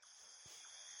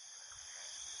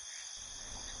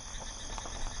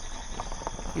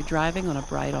You're driving on a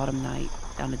bright autumn night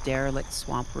down a derelict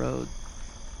swamp road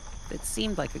that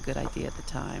seemed like a good idea at the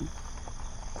time.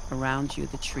 Around you,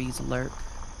 the trees lurk,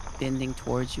 bending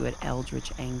towards you at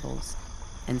eldritch angles,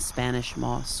 and Spanish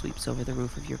moss sweeps over the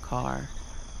roof of your car.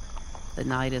 The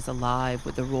night is alive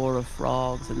with the roar of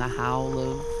frogs and the howl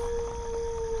of...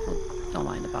 Well, don't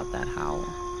mind about that howl.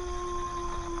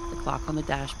 The clock on the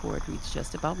dashboard reads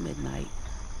just about midnight,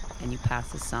 and you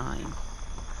pass a sign.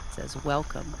 It says,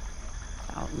 "Welcome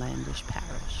to Outlandish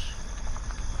Parish."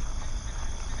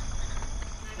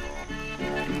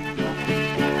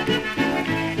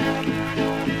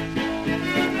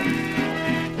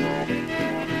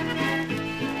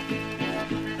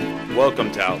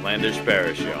 Welcome to Outlandish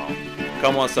Parish, y'all.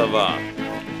 Comment ça va?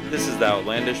 This is the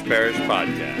Outlandish Parish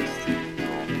podcast.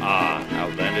 Ah,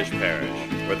 Outlandish Parish,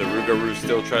 where the Rougarou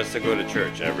still tries to go to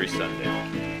church every Sunday.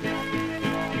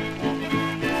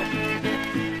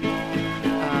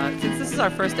 Since this is our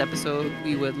first episode,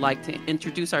 we would like to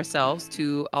introduce ourselves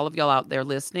to all of y'all out there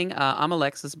listening. I'm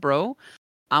Alexis Bro.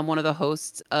 I'm one of the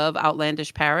hosts of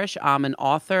Outlandish Parish. I'm an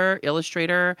author,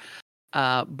 illustrator,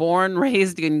 born,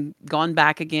 raised, and gone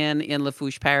back again in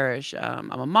Lafourche Parish.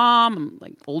 I'm a mom. I'm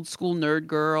like old school nerd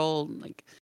girl, like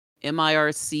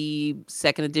MIRC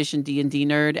second edition D&D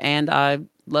nerd, and I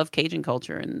love Cajun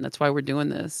culture, and that's why we're doing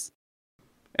this.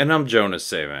 And I'm Jonas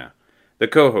Savin, the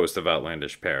co-host of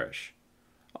Outlandish Parish.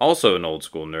 Also an old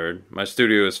school nerd, my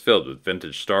studio is filled with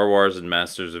vintage Star Wars and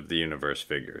Masters of the Universe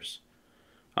figures.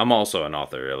 I'm also an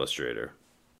author-illustrator.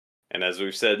 And as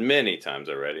we've said many times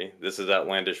already, this is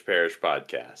Outlandish Parish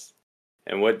Podcast.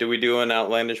 And what do we do on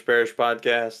Outlandish Parish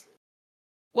Podcast?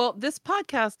 Well, this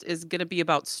podcast is going to be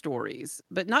about stories,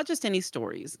 but not just any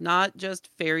stories, not just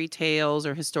fairy tales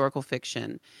or historical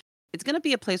fiction. It's going to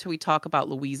be a place where we talk about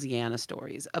Louisiana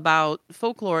stories, about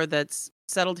folklore that's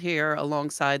settled here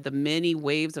alongside the many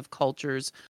waves of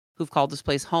cultures who've called this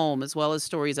place home, as well as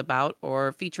stories about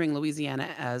or featuring Louisiana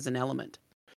as an element.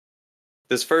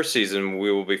 This first season,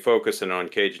 we will be focusing on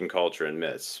Cajun culture and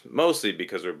myths, mostly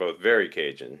because we're both very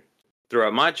Cajun.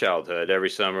 Throughout my childhood, every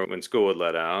summer when school would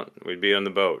let out, we'd be on the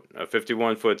boat, a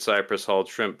 51-foot cypress-hulled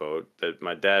shrimp boat that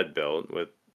my dad built with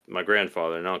my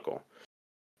grandfather and uncle.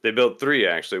 They built 3,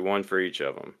 actually, one for each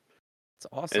of them. It's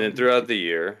awesome. And then throughout the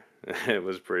year, it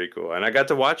was pretty cool. And I got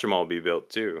to watch them all be built,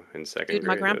 too, in second Dude,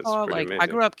 my grade. grandpa, like, amazing. I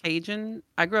grew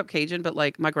up Cajun, but,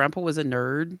 like, my grandpa was a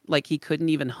nerd. Like, he couldn't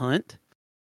even hunt.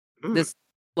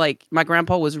 My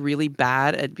grandpa was really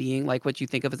bad at being, like, what you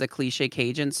think of as a cliche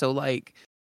Cajun. So, like,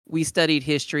 we studied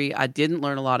history. I didn't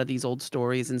learn a lot of these old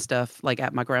stories and stuff, like,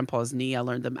 at my grandpa's knee. I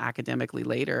learned them academically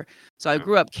later. So I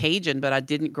grew up Cajun, but I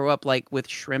didn't grow up, like, with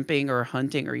shrimping or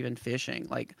hunting or even fishing.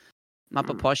 Like, my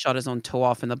papa shot his own toe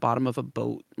off in the bottom of a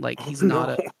boat. Like, he's not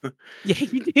a... Yeah,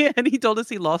 he did. And he told us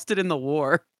he lost it in the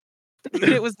war. And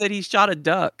it was that he shot a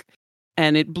duck,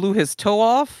 and it blew his toe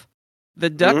off, the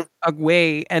duck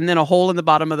away, and then a hole in the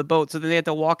bottom of the boat. So then they had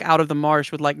to walk out of the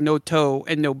marsh with, like, no toe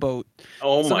and no boat.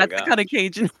 Oh, so my God. that's the kind of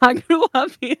Cajun I grew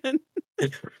up in.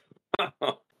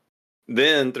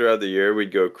 Then, throughout the year,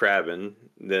 we'd go crabbing.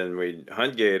 Then we'd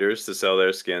hunt gators to sell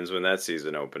their skins when that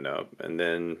season opened up. And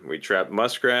then we'd trap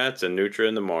muskrats and nutria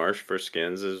in the marsh for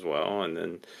skins as well. And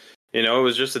then, it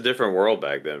was just a different world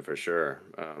back then for sure.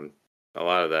 A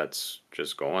lot of that's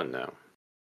just gone now.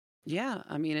 Yeah,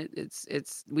 I mean,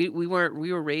 we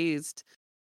were raised.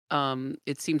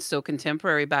 It seemed so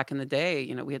contemporary back in the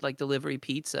day. We had like delivery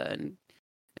pizza, and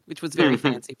which was very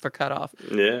fancy for cutoff.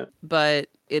 Yeah, but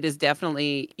it is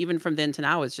definitely, even from then to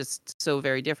now, it's just so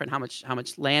very different. How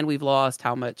much land we've lost.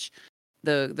 How much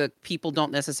the people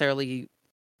don't necessarily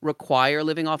require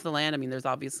living off the land. I mean, there's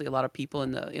obviously a lot of people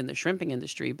in the shrimping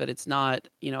industry, but it's not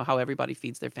how everybody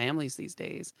feeds their families these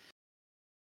days.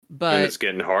 But and it's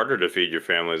getting harder to feed your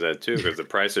families that too, because the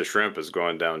price of shrimp has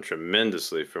gone down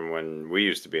tremendously from when we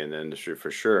used to be in the industry for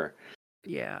sure.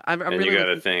 Yeah, and really you got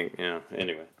to think,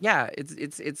 anyway. Yeah,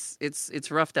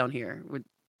 it's rough down here.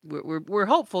 We're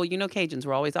hopeful, Cajuns.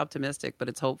 We're always optimistic, but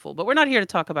it's hopeful. But we're not here to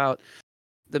talk about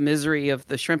the misery of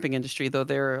the shrimping industry, though.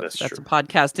 That's a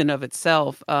podcast in of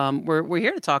itself. We're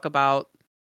here to talk about,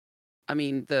 I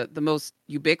mean, the most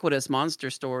ubiquitous monster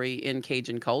story in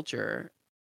Cajun culture.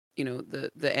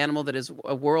 The animal that is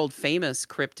a world famous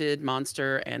cryptid,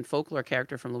 monster, and folklore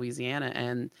character from Louisiana,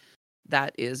 and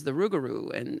that is the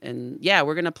Rougarou. And yeah,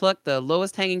 we're gonna pluck the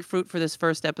lowest hanging fruit for this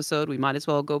first episode. We might as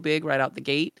well go big right out the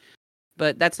gate.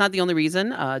 But that's not the only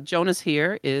reason. Jonas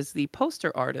here is the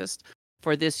poster artist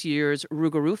for this year's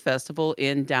Rougarou Festival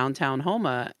in downtown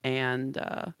Houma, and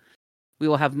we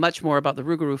will have much more about the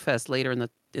Rougarou Fest later in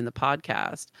the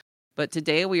podcast. But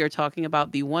today we are talking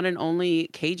about the one and only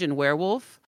Cajun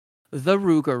werewolf, the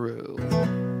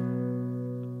Rougarou.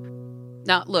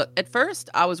 Now, look, at first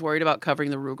I was worried about covering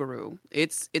the Rougarou.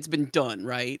 It's been done,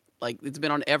 right? Like it's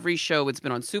been on every show. It's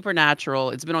been on Supernatural.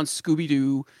 It's been on Scooby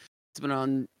Doo. It's been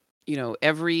on,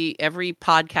 every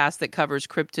podcast that covers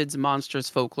cryptids, monsters,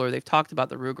 folklore. They've talked about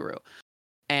the Rougarou,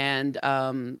 and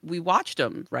we watched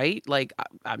them, right? Like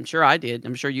I'm sure I did.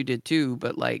 I'm sure you did too.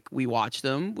 But like we watched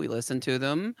them, we listened to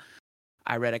them.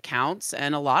 I read accounts,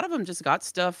 and a lot of them just got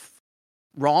stuff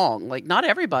wrong. Like not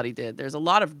everybody did. There's a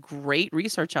lot of great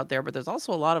research out there, but there's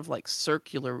also a lot of like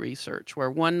circular research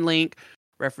where one link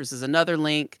references another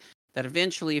link that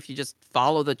eventually, if you just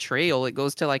follow the trail, it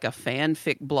goes to like a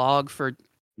fanfic blog for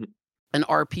an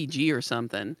RPG or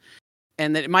something.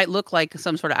 And that it might look like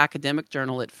some sort of academic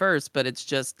journal at first, but it's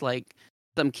just like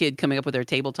some kid coming up with their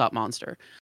tabletop monster.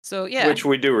 So yeah, which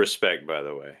we do respect, by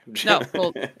the way. No,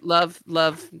 well,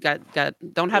 love. Got.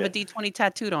 Don't have a D20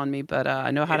 tattooed on me, but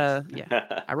I know how to.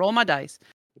 Yeah, I roll my dice.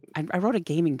 I wrote a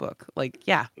gaming book. Like,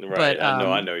 yeah, right. But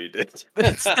I know you did.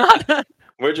 It's not.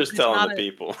 We're just telling the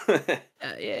people.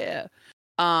 Yeah.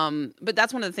 But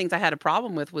that's one of the things I had a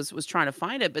problem with was trying to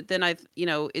find it. But then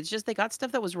it's just they got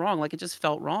stuff that was wrong. Like it just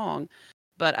felt wrong.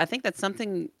 But I think that's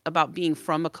something about being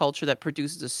from a culture that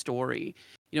produces a story.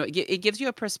 It gives you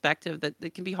a perspective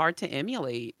that can be hard to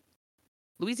emulate.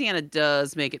 Louisiana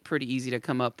does make it pretty easy to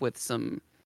come up with some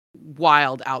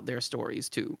wild out there stories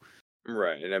too.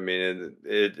 Right. I mean,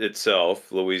 it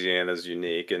itself, Louisiana's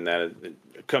unique in that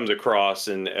it comes across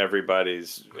in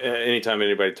anytime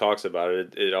anybody talks about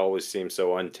it, it always seems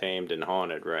so untamed and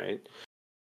haunted, right?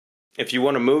 If you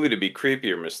want a movie to be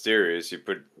creepy or mysterious, you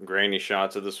put grainy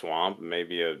shots of the swamp,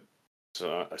 maybe a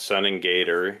sunning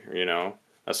gator,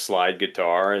 a slide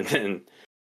guitar, and then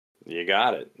you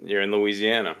got it. You're in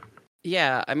Louisiana.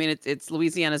 Yeah, I mean, it's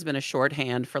Louisiana's been a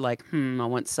shorthand for like, I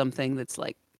want something that's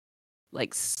like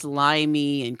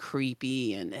slimy and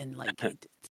creepy and like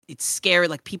it's scary.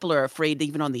 Like people are afraid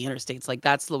even on the interstates. Like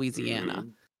that's Louisiana. Mm-hmm.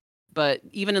 But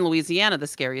even in Louisiana, the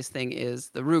scariest thing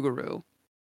is the Rougarou.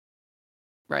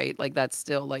 Right? Like that's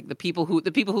still like the people who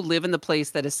live in the place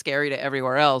that is scary to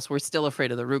everywhere else, we're still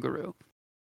afraid of the Rougarou.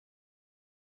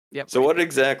 Yep. So what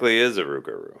exactly is a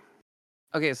Rougarou?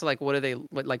 Okay, so like what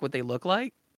they look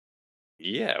like?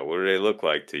 Yeah, what do they look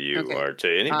like to you or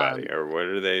to anybody? Or what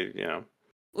are they,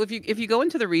 Well, if you go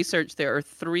into the research, there are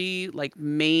three like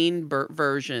main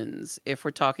versions. If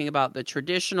we're talking about the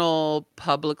traditional,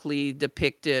 publicly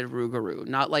depicted Rougarou,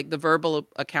 not like the verbal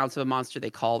accounts of a monster they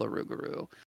call the Rougarou.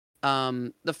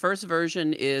 The first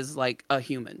version is like a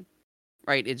human,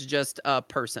 right? It's just a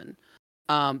person.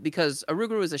 Because a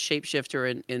Rougarou is a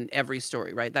shapeshifter in every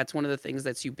story, right? That's one of the things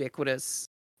that's ubiquitous.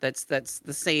 That's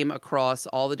the same across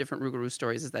all the different Rougarou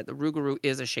stories, is that the Rougarou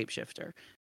is a shapeshifter.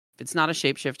 If it's not a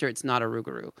shapeshifter, it's not a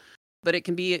Rougarou. But it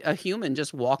can be a human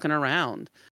just walking around.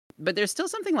 But there's still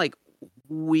something like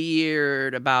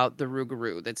weird about the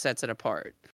Rougarou that sets it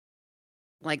apart.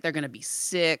 Like they're going to be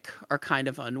sick or kind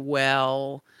of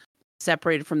unwell,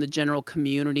 separated from the general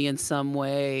community in some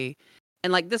way.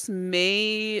 And like this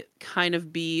may kind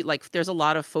of be like there's a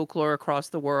lot of folklore across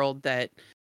the world that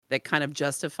kind of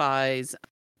justifies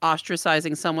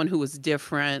ostracizing someone who was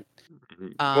different.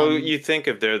 Well, you think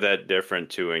if they're that different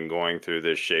too and going through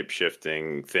this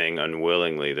shape-shifting thing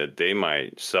unwillingly, that they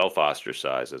might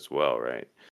self-ostracize as well, right?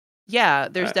 Yeah,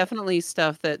 there's definitely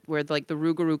stuff where like the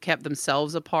Rougarou kept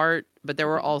themselves apart, but there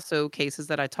were also cases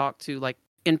that I talked to, like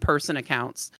in-person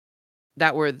accounts,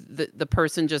 that were the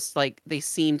person just like they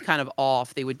seemed kind of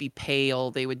off. They would be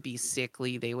pale, they would be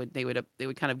sickly, they would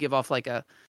kind of give off like a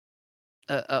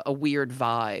weird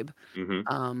vibe.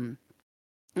 Mm-hmm.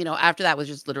 After that was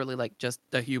just literally like just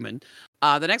the human.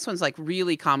 The next one's like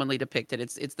really commonly depicted.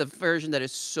 It's the version that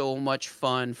is so much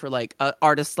fun for like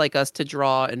artists like us to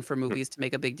draw and for movies to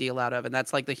make a big deal out of. And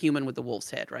that's like the human with the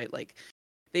wolf's head, right? Like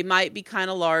they might be kind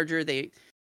of larger.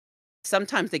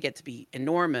 Sometimes they get to be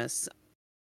enormous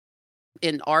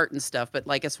in art and stuff. But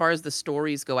like as far as the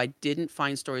stories go, I didn't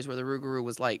find stories where the Rougarou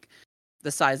was like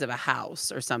the size of a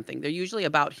house or something. They're usually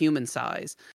about human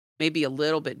size, maybe a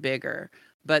little bit bigger.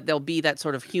 But there'll be that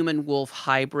sort of human-wolf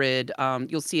hybrid.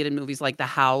 You'll see it in movies like The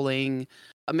Howling,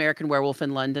 American Werewolf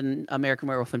in London, American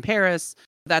Werewolf in Paris.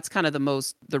 That's kind of the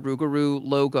Rougarou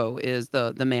logo is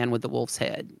the man with the wolf's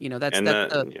head.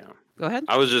 Go ahead.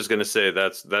 I was just going to say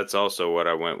that's also what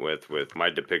I went with my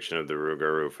depiction of the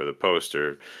Rougarou for the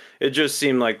poster. It just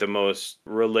seemed like the most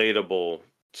relatable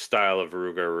style of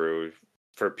Rougarou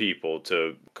for people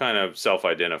to kind of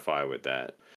self-identify with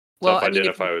that. Well,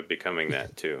 self-identify with becoming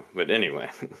that too. But anyway.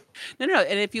 No.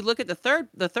 And if you look at the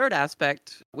third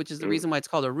aspect, which is the reason why it's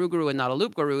called a Rougarou and not a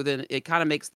Loup-garou, then it kind of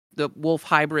makes the wolf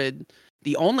hybrid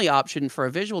the only option for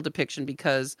a visual depiction,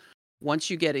 because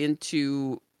once you get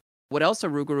into What else a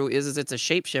Rougarou is it's a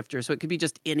shapeshifter, so it could be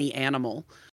just any animal.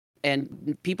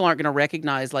 And people aren't going to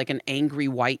recognize like an angry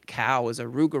white cow as a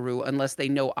Rougarou unless they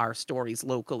know our stories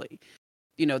locally.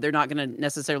 They're not going to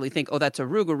necessarily think, oh, that's a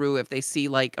Rougarou if they see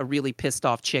like a really pissed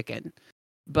off chicken.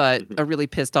 But a really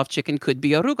pissed off chicken could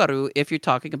be a Rougarou if you're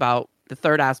talking about the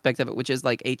third aspect of it, which is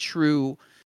like a true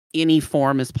any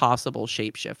form is possible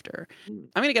shapeshifter. I'm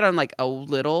going to get on like a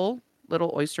little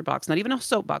oyster box, not even a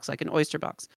soap box, like an oyster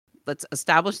box. Let's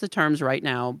establish the terms right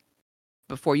now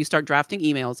before you start drafting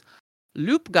emails.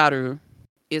 Loup-garou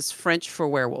is French for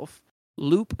werewolf.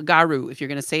 Loup-garou, if you're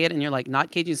going to say it and you're like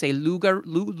not Cajun, you say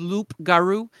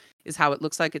loup-garou is how it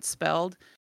looks like it's spelled.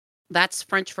 That's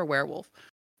French for werewolf.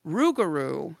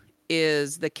 Rougarou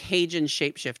is the Cajun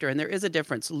shapeshifter, and there is a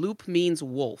difference. Loup means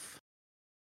wolf.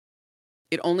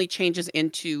 It only changes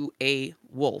into a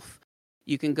wolf.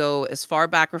 You can go as far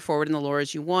back or forward in the lore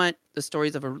as you want. The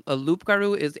stories of a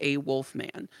loup-garou is a wolf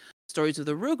man. Stories of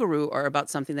the Rougarou are about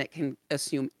something that can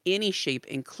assume any shape,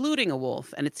 including a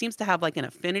wolf. And it seems to have like an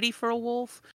affinity for a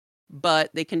wolf, but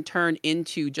they can turn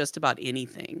into just about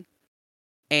anything.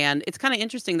 And it's kind of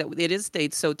interesting that it is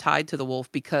stayed so tied to the wolf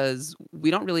because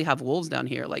we don't really have wolves down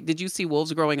here. Like, did you see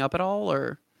wolves growing up at all,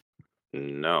 or?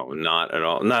 No, not at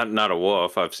all. Not a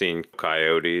wolf. I've seen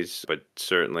coyotes, but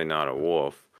certainly not a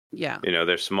wolf. Yeah.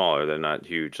 They're smaller. They're not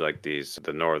huge like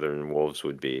the northern wolves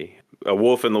would be. A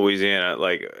wolf in Louisiana,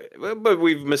 but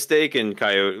we've mistaken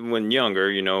coyote when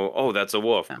younger, oh, that's a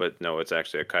wolf. Yeah. But no, it's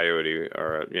actually a coyote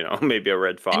or, maybe a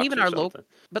red fox. And even or our something.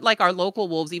 But like our local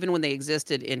wolves, even when they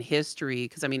existed in history,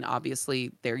 because I mean,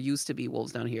 obviously there used to be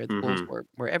wolves down here. The wolves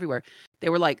were everywhere. They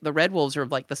were like, the red wolves are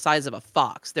like the size of a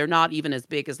fox. They're not even as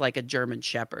big as like a German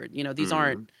shepherd. These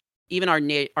aren't even our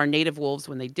native wolves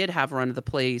when they did have run of the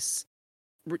place.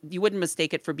 You wouldn't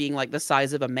mistake it for being like the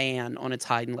size of a man on its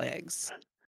hind legs.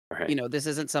 Right. This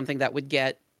isn't something that would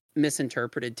get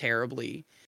misinterpreted terribly.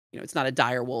 It's not a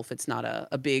dire wolf. It's not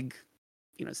a big,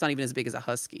 it's not even as big as a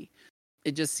husky.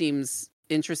 It just seems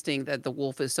interesting that the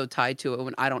wolf is so tied to it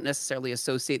when I don't necessarily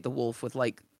associate the wolf with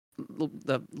like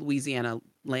the Louisiana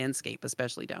landscape,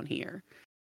 especially down here.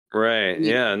 Right.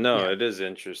 Yeah. No, It is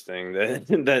interesting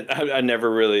that I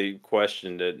never really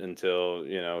questioned it until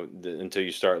until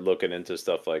you start looking into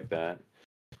stuff like that.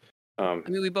 I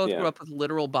mean, we both grew up with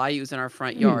literal bayous in our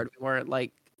front yard. We weren't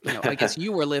like, I guess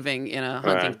you were living in a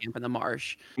hunting camp in the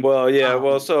marsh. Well,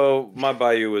 yeah. So my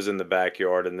bayou was in the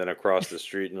backyard, and then across the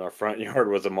street in our front yard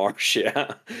was a marsh.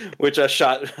 Yeah, which I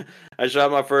shot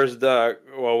my first duck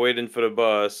while waiting for the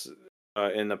bus.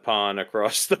 In the pond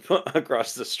across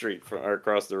the street or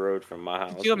across the road from my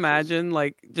house. Could you imagine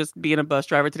like just being a bus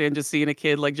driver today and just seeing a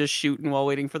kid like just shooting while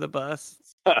waiting for the bus?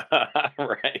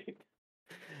 Right.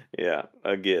 Yeah.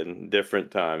 Again,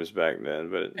 different times back then,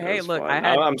 but hey, look, fun.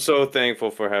 I'm so thankful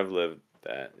for have lived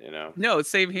that. No,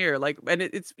 same here. Like, and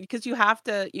it's because you have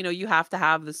to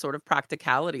have this sort of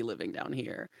practicality living down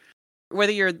here.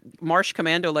 Whether you're marsh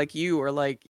commando like you or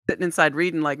like sitting inside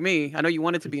reading like me. I know you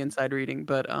wanted to be inside reading,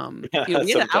 but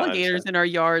we had alligators in our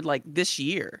yard like this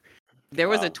year. There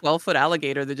was a 12-foot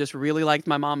alligator that just really liked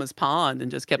my mama's pond and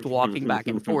just kept walking back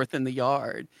and forth in the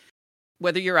yard.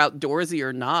 Whether you're outdoorsy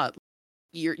or not,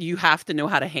 you have to know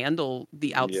how to handle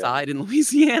the outside in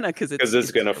Louisiana because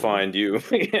it's going to find you.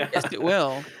 Yes, it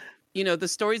will. The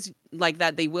stories like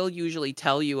that, they will usually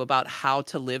tell you about how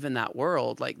to live in that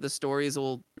world. Like the stories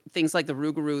things like the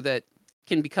Rougarou that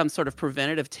can become sort of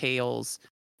preventative tales.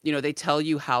 They tell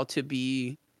you how to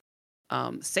be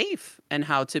safe and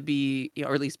how to be,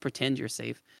 or at least pretend you're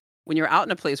safe. When you're out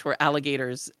in a place where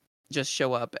alligators just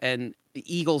show up and the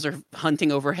eagles are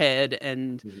hunting overhead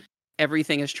and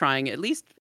everything is trying at least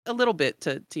a little bit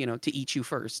to eat you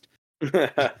first.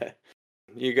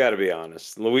 You got to be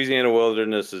honest. Louisiana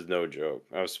wilderness is no joke.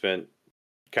 I've spent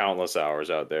countless hours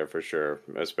out there for sure,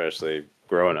 especially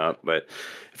growing up. But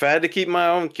if I had to keep my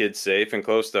own kids safe and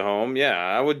close to home, yeah,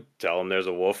 I would tell them there's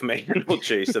a wolf man. We'll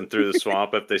chase them through the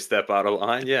swamp if they step out of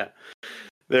line. Yeah,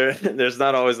 there's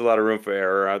not always a lot of room for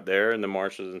error out there in the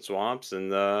marshes and swamps,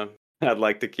 and I'd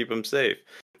like to keep them safe.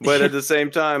 But at the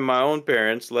same time, my own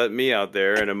parents let me out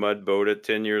there in a mud boat at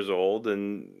 10 years old,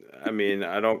 and I mean,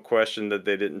 I don't question that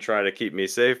they didn't try to keep me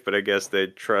safe, but I guess they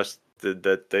trusted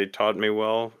that they taught me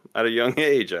well at a young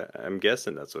age. I'm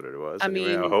guessing that's what it was. I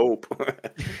hope.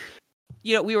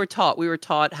 We were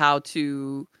taught how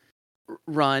to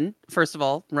run. First of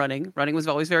all, running was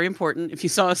always very important. If you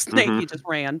saw a snake, you just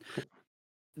ran.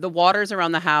 The waters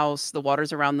around the house, the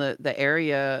waters around the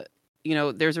area,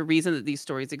 there's a reason that these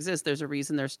stories exist. There's a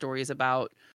reason there's stories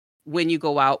about when you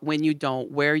go out, when you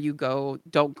don't, where you go,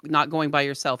 not going by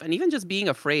yourself, and even just being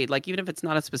afraid. Like even if it's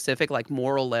not a specific like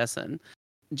moral lesson,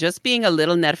 just being a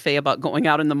little nerfé about going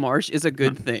out in the marsh is a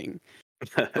good thing.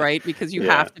 Right? Because you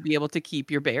have to be able to keep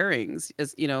your bearings.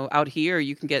 As you know, out here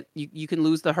you can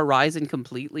lose the horizon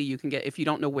completely. You can get, if you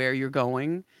don't know where you're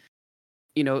going,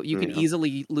 you can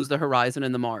easily lose the horizon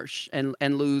in the marsh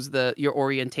and lose your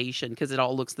orientation because it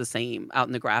all looks the same out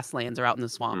in the grasslands or out in the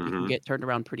swamp. You can get turned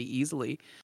around pretty easily.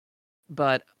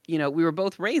 But, we were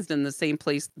both raised in the same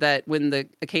place that when the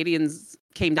Acadians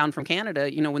came down from Canada,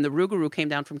 when the Rougarou came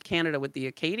down from Canada with the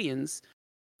Acadians,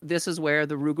 this is where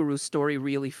the Rougarou story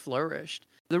really flourished.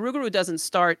 The Rougarou doesn't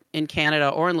start in Canada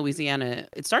or in Louisiana.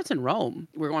 It starts in Rome.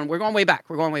 We're going way back.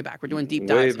 We're doing deep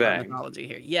dives in our mythology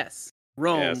here. Yes.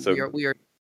 Rome. Yeah, so we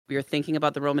are thinking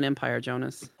about the Roman Empire,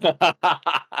 Jonas.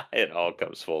 It all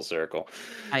comes full circle.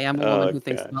 I am a woman who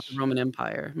thinks about the Roman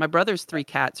Empire. My brother's 3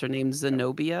 cats are named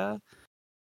Zenobia,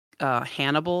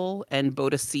 Hannibal, and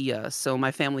Boadicea. So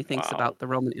my family thinks about the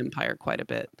Roman Empire quite a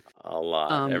bit. A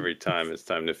lot. Every time it's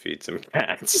time to feed some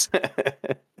cats.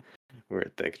 We're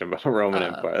thinking about Roman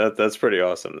Empire. That's pretty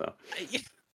awesome, though.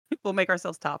 We'll make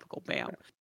ourselves topical. Bam.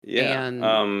 Yeah.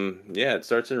 And, it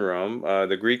starts in Rome.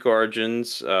 The Greek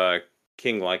origins,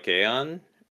 King Lycaon.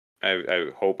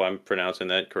 I hope I'm pronouncing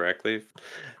that correctly.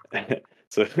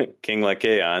 So King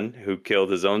Lycaon, who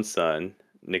killed his own son,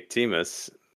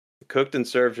 Nyctimus, cooked and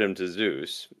served him to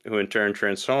Zeus, who in turn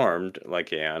transformed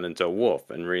Lycaon into a wolf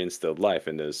and reinstilled life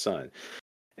into his son.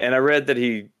 And I read that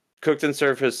he cooked and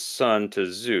served his son to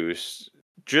Zeus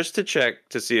just to check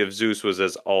to see if Zeus was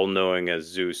as all-knowing as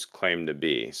Zeus claimed to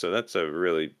be. So that's a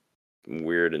really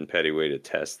weird and petty way to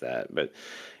test that. But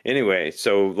anyway,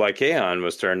 so Lycaon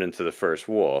was turned into the first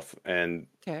wolf, and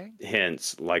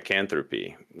hence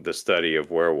lycanthropy, the study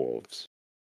of werewolves.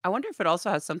 I wonder if it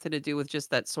also has something to do with just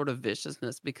that sort of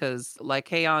viciousness, because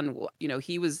Lycaon,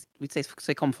 he was, we'd say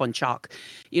comme fonchak.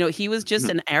 He was just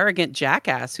an arrogant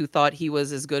jackass who thought he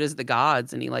was as good as the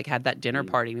gods, and he had that dinner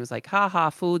party and he was like, ha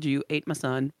ha, fooled you, ate my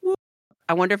son.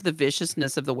 I wonder if the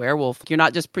viciousness of the werewolf, you're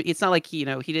not just, it's not like, he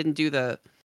didn't do the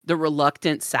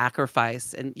reluctant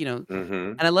sacrifice. And,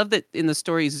 and I love that in the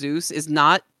story, Zeus is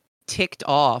not ticked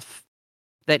off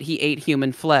that he ate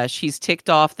human flesh. He's ticked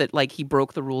off that he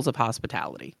broke the rules of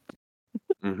hospitality.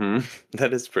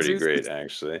 That is pretty great,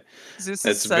 actually. Zeus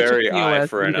it's very eye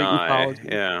for an eye.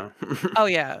 Yeah. Oh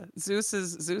yeah, Zeus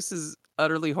is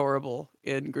utterly horrible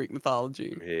in Greek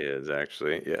mythology. He is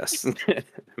actually, yes.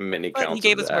 Many counts. But he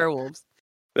gave us werewolves.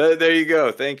 There you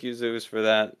go. Thank you, Zeus, for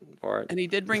that part. And he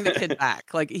did bring the kid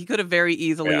back. He could have very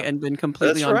easily and been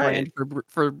completely on brand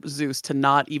for Zeus to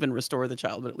not even restore the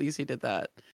child, but at least he did that.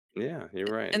 Yeah, you're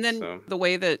right. And then the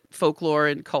way that folklore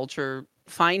and culture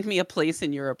find me a place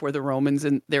in Europe where the Romans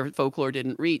and their folklore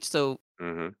didn't reach. So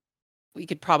we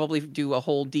could probably do a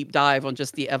whole deep dive on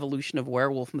just the evolution of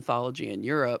werewolf mythology in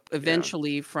Europe.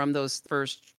 Eventually, from those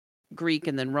first Greek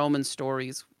and then Roman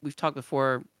stories, we've talked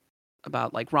before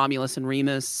about Romulus and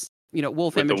Remus.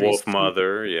 Wolf with imagery. The wolf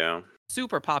mother,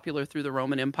 super popular through the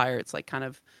Roman Empire. It's kind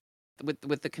of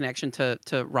with the connection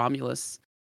to Romulus.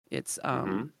 It's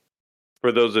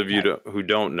For those of you who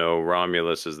don't know,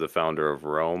 Romulus is the founder of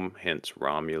Rome, hence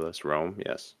Romulus, Rome,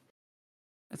 yes.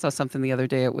 I saw something the other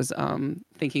day. It was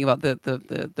thinking about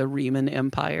the Riemann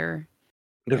Empire.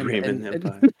 The Riemann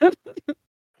Empire.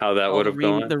 How that would have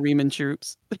gone? The Riemann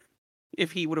troops.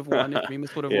 If he would have won, if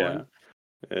Remus would have won.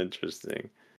 Interesting.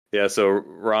 Yeah, so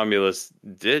Romulus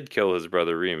did kill his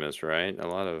brother Remus, right? A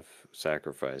lot of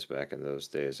sacrifice back in those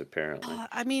days, apparently.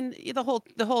 The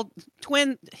whole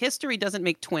twin history doesn't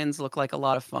make twins look like a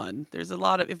lot of fun. There's a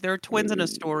lot of, if there are twins in a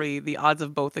story, the odds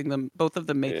of both of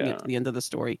them making it to the end of the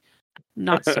story,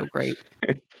 not so great.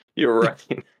 You're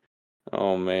right.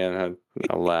 Oh man,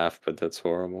 I laugh, but that's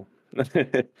horrible.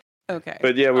 Okay.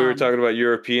 But yeah, we were talking about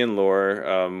European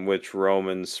lore, which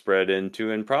Romans spread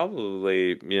into and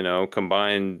probably,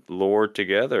 combined lore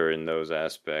together in those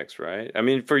aspects, right? I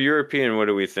mean, for European, what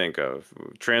do we think of?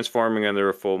 Transforming under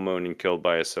a full moon and killed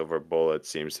by a silver bullet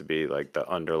seems to be the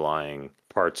underlying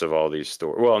parts of all these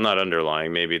stories. Well, not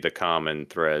underlying, maybe the common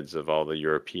threads of all the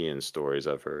European stories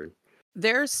I've heard.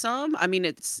 There's some,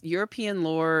 it's European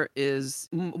lore is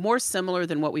more similar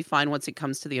than what we find once it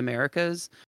comes to the Americas.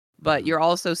 But you're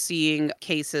also seeing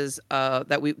cases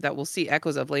that we'll see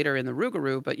echoes of later in the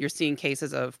Rougarou. But you're seeing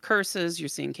cases of curses. You're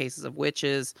seeing cases of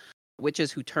witches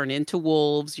who turn into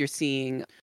wolves. You're seeing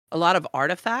a lot of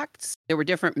artifacts. There were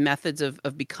different methods of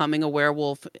becoming a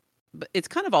werewolf. But it's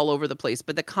kind of all over the place.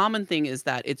 But the common thing is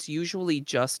that it's usually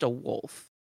just a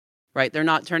wolf, right? They're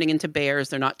not turning into bears.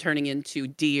 They're not turning into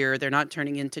deer. They're not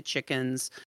turning into chickens.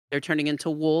 They're turning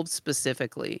into wolves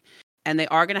specifically. And they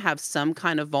are going to have some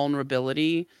kind of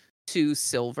vulnerability to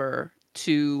silver,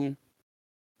 to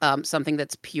something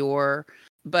that's pure.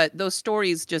 But those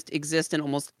stories just exist in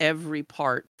almost every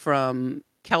part, from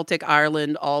Celtic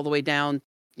Ireland all the way down,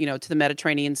 to the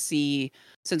Mediterranean Sea.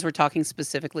 Since we're talking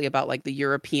specifically about like the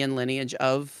European lineage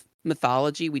of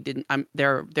mythology, we didn't.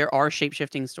 There are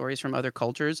shape-shifting stories from other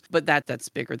cultures, but that's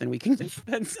bigger than we can do.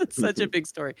 That's such a big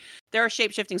story. There are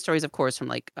shape-shifting stories, of course, from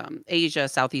like Asia,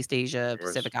 Southeast Asia,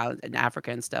 Pacific Islands, and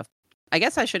Africa and stuff. I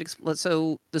guess I should explain.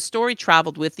 So the story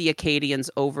traveled with the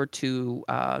Acadians over to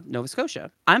Nova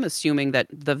Scotia. I'm assuming that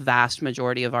the vast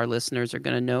majority of our listeners are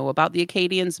going to know about the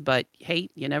Acadians, but hey,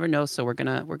 you never know. So we're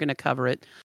gonna cover it.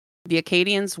 The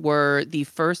Acadians were the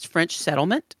first French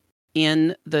settlement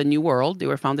in the New World. They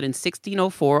were founded in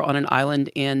 1604 on an island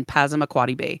in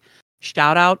Passamaquoddy Bay.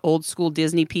 Shout out old school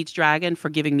Disney Pete's Dragon for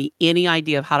giving me any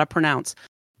idea of how to pronounce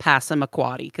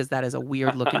Passamaquoddy, because that is a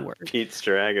weird looking word. Pete's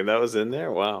Dragon, that was in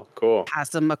there? Wow, cool.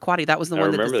 Passamaquoddy, that was the one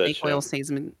that the snake oil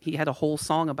salesman, he had a whole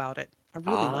song about it. I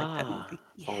really like that movie.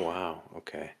 Yeah. Oh, wow,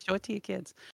 okay. Show it to your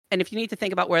kids. And if you need to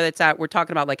think about where that's at, we're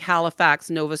talking about like Halifax,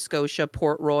 Nova Scotia,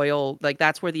 Port Royal. Like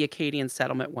that's where the Acadian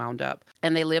settlement wound up.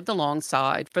 And they lived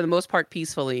alongside, for the most part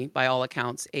peacefully, by all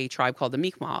accounts, a tribe called the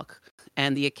Mi'kmaq.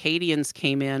 And the Acadians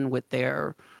came in with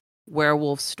their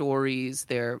werewolf stories,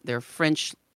 their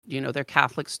French, their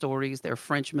Catholic stories, their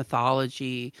French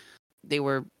mythology. They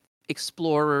were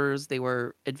explorers, they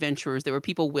were adventurers, they were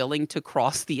people willing to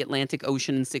cross the Atlantic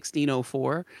Ocean in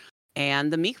 1604.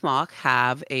 And the Mi'kmaq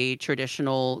have a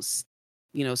traditional,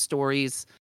 stories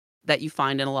that you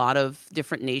find in a lot of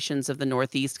different nations of the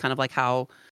Northeast, kind of like how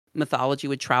mythology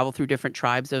would travel through different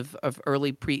tribes of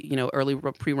early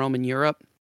pre-Roman Europe,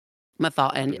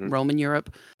 Roman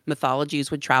Europe.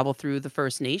 Mythologies would travel through the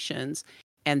First Nations,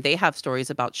 and they have stories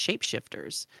about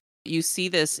shapeshifters. You see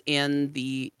this in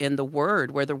the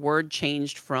word, where the word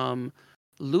changed from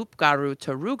Rougarou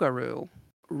to Rougarou.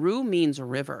 Rou means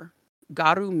river.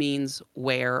 Garou means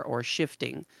where or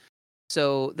shifting.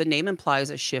 So the name implies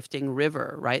a shifting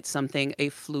river, right? Something, a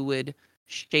fluid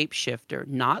shapeshifter,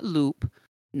 not loop,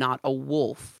 not a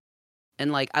wolf.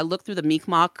 And like I looked through the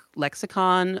Mi'kmaq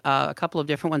lexicon, a couple of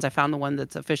different ones. I found the one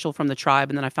that's official from the tribe,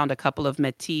 and then I found a couple of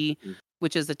Métis,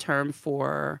 which is the term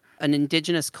for an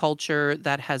indigenous culture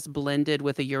that has blended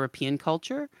with a European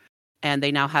culture. And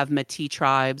they now have Métis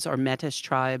tribes or Métis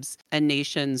tribes and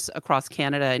nations across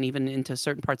Canada and even into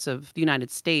certain parts of the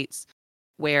United States,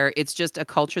 where it's just a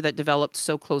culture that developed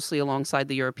so closely alongside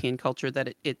the European culture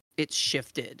that it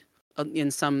shifted in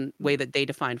some way that they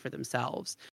defined for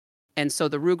themselves. And so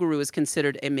the Rougarou is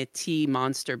considered a Métis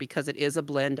monster because it is a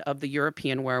blend of the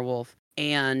European werewolf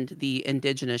and the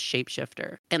indigenous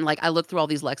shapeshifter. And like I looked through all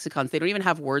these lexicons, they don't even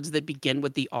have words that begin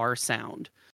with the R sound.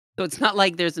 So it's not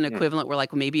like there's an equivalent where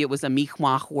like maybe it was a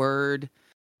Mi'kmaq word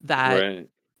that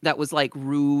was like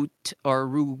root or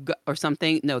rug or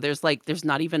something. No, there's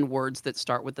not even words that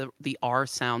start with the R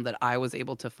sound that I was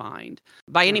able to find.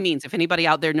 By any means, if anybody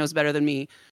out there knows better than me,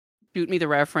 shoot me the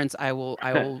reference. I will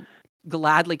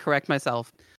gladly correct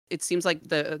myself. It seems like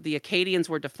the Acadians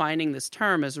were defining this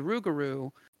term as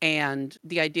Rougarou, and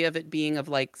the idea of it being of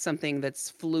like something that's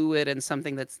fluid and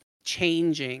something that's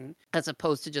changing as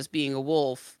opposed to just being a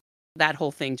wolf. That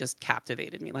whole thing just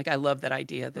captivated me. Like, I love that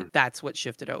idea that that's what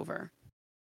shifted over.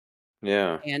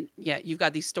 Yeah. And yeah, you've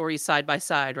got these stories side by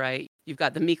side, right? You've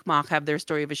got the Mi'kmaq have their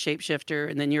story of a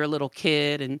shapeshifter, and then you're a little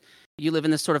kid and you live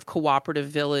in this sort of cooperative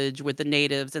village with the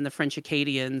natives and the French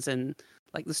Acadians, and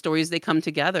like the stories, they come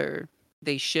together.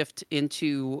 They shift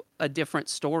into a different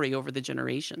story over the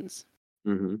generations.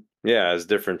 Mm-hmm. Yeah, as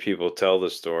different people tell the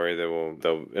story,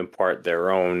 they'll impart their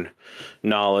own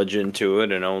knowledge into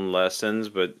it and own lessons.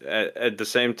 But at the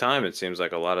same time, it seems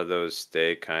like a lot of those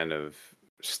stay kind of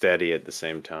steady at the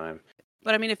same time.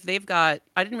 But I mean, if they've got,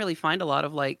 I didn't really find a lot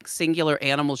of like singular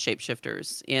animal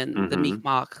shapeshifters in the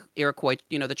Mi'kmaq, Iroquois,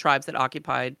 the tribes that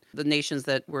occupied the nations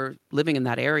that were living in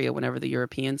that area whenever the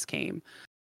Europeans came.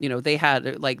 They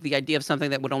had like the idea of something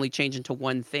that would only change into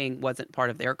one thing wasn't part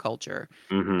of their culture.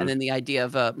 And then the idea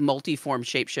of a multiform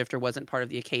shapeshifter wasn't part of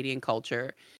the Acadian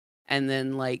culture. And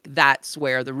then like that's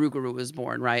where the Rougarou was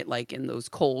born, right? Like in those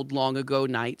cold, long ago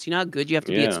nights. You know how good you have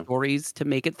to be at stories to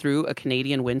make it through a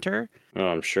Canadian winter? Oh,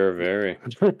 I'm sure very.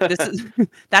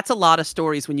 That's a lot of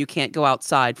stories when you can't go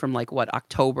outside from like what,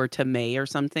 October to May or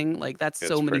something. Like that's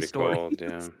so many stories. Cold,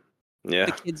 yeah. Yeah,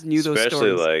 the kids knew those stories.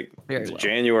 Especially like well.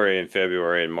 January and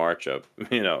February and March up,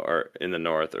 or in the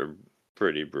north are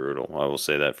pretty brutal. I will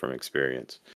say that from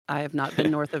experience. I have not been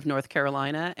north of North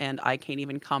Carolina, and I can't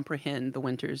even comprehend the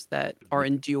winters that are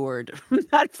endured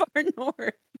that far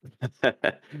north.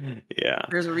 Yeah.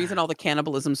 There's a reason all the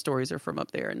cannibalism stories are from up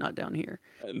there and not down here.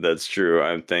 That's true.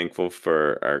 I'm thankful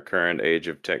for our current age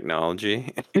of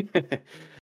technology.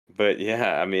 But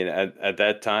yeah, I mean, at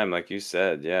that time, like you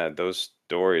said, yeah, those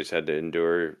stories had to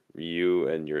endure you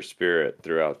and your spirit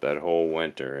throughout that whole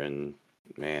winter. And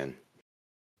man,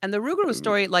 And the Rougarou um,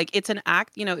 story, like it's an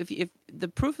act, if the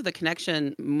proof of the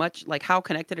connection, much like how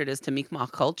connected it is to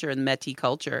Mi'kmaq culture and Métis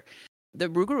culture, the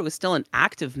Rougarou is still an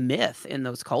active myth in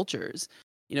those cultures.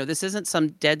 This isn't some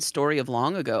dead story of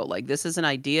long ago. Like this is an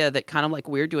idea that kind of like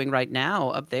we're doing right now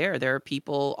up there. There are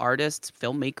people, artists,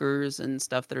 filmmakers, and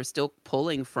stuff that are still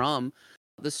pulling from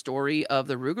the story of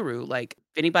the Rougarou. Like,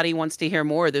 if anybody wants to hear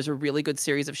more, there's a really good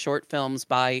series of short films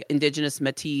by Indigenous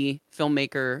Métis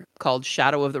filmmaker called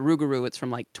Shadow of the Rougarou. It's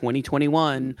from like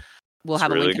 2021. We'll it's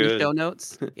have a really link in the good. show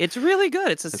notes. It's really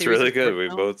good. It's a It's series really of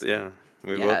good. short films.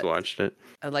 We Yeah, both watched it.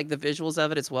 I like the visuals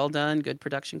of it. It's well done, good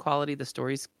production quality. The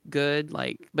story's good.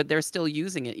 But they're still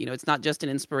using it. It's not just an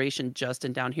inspiration just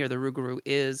in down here. The Rougarou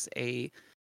is a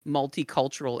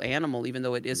multicultural animal, even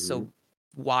though it is Hmm. so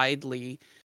widely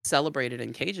celebrated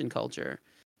in Cajun culture.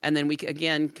 And then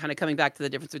again, kind of coming back to the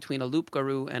difference between a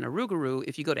loup-garou and a rougarou,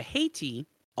 if you go to Haiti,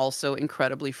 also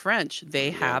incredibly French,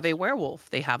 they have a Yes. werewolf.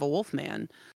 They have a wolfman,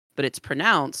 but it's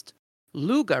pronounced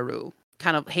loup-garou.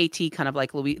 Kind of Haiti, kind of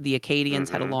like the Acadians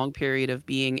had a Hmm. long period of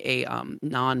being a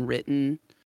non-written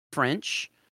French.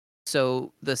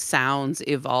 So the sounds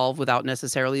evolve without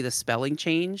necessarily the spelling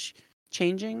changing,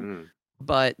 Mm.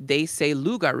 but they say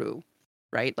loup-garou,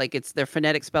 right? Like it's their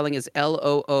phonetic spelling is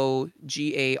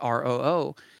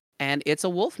Loogaroo, and it's a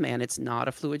wolfman. It's not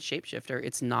a fluid shapeshifter.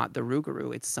 It's not the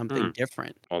rougarou. It's something Hmm.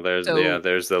 different. Well, So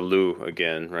there's the Lou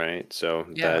again, right? So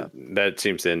yeah, that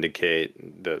seems to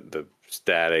indicate the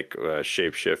static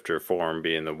shapeshifter form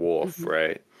being the wolf, mhm,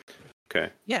 right? Okay.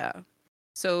 yeah.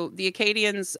 So the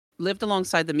Acadians lived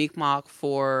alongside the Mi'kmaq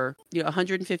for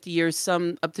 150 years,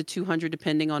 some up to 200,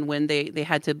 depending on when they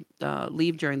had to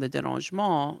leave during the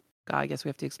dérangement. God, I guess we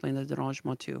have to explain the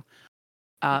dérangement too.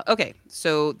 Okay,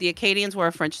 so the Acadians were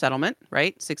a French settlement,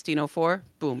 right? 1604,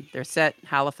 boom, they're set.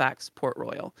 Halifax, Port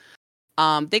Royal.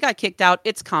 They got kicked out.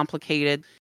 It's complicated.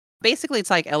 Basically, it's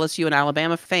like LSU and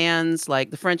Alabama fans. Like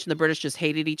the French and the British just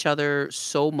hated each other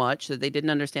so much that they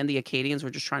didn't understand the Acadians were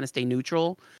just trying to stay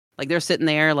neutral. Like they're sitting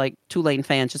there, like Tulane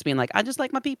fans, just being like, "I just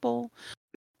like my people."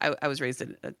 I was raised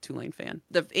a Tulane fan.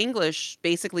 The English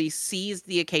basically seized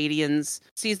the Acadians,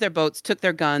 seized their boats, took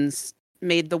their guns,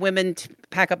 made the women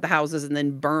pack up the houses, and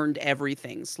then burned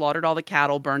everything. Slaughtered all the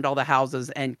cattle, burned all the houses,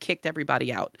 and kicked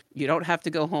everybody out. You don't have to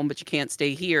go home, but you can't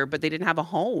stay here. But they didn't have a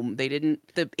home. The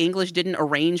English didn't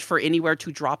arrange for anywhere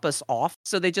to drop us off.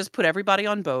 So they just put everybody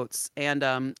on boats. And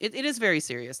it is very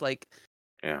serious. Like,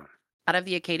 Yeah. out of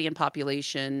the Acadian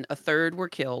population, a third were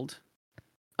killed,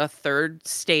 a third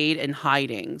stayed in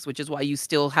hidings, which is why you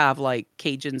still have like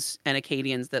Cajuns and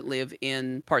Acadians that live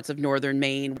in parts of northern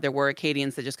Maine. There were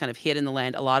Acadians that just kind of hid in the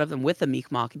land, a lot of them with the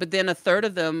Mi'kmaq. But then a third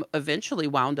of them eventually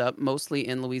wound up mostly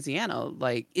in Louisiana.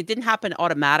 Like it didn't happen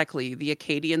automatically. The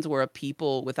Acadians were a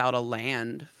people without a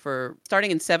land for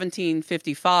starting in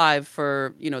 1755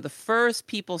 for, the first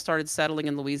people started settling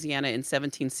in Louisiana in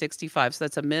 1765. So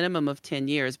that's a minimum of 10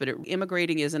 years, but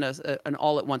immigrating isn't an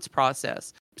all at once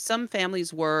process. Some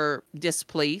families were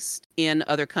displaced in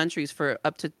other countries for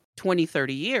up to 20,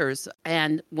 30 years.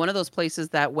 And one of those places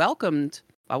that I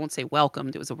won't say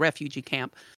welcomed, it was a refugee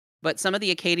camp, but some of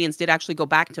the Acadians did actually go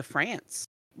back to France.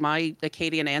 My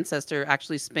Acadian ancestor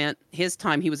actually spent his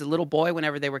time, he was a little boy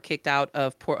whenever they were kicked out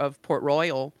of Port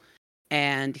Royal,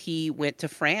 and he went to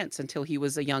France until he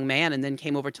was a young man and then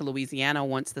came over to Louisiana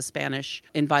once the Spanish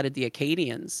invited the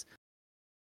Acadians.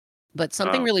 But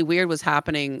something Oh, really weird was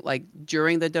happening like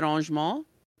during the dérangement,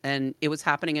 and it was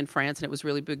happening in France, and it was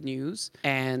really big news.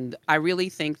 And I really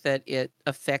think that it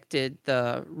affected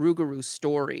the Rougarou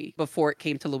story before it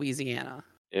came to Louisiana.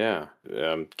 yeah.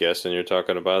 I'm guessing you're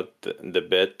talking about the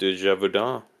Bête du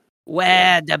Gévaudan. Yeah.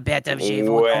 Where the bet of Ouais.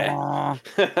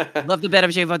 Gévaudan? Love the bet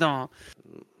of Gévaudan.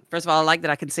 First of all, I like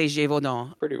that I can say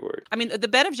Gévaudan. Pretty word. I mean, the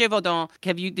bet of Gévaudan.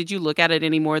 Did you look at it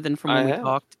any more than from I when we have.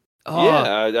 talked? Oh,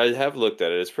 Yeah, I have looked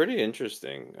at it. It's pretty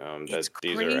interesting it's that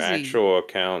these are crazy. actual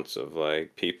accounts of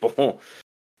like people,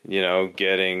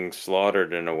 getting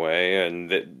slaughtered in a way and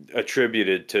that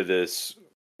attributed to this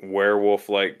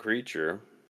werewolf-like creature,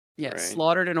 Yeah, right?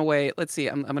 slaughtered in a way. Let's see.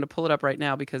 I'm going to pull it up right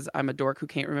now because I'm a dork who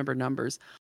can't remember numbers.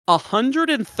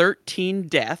 113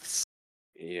 deaths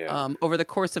Yeah. over the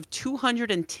course of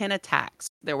 210 attacks.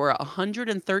 There were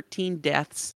 113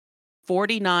 deaths,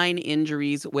 49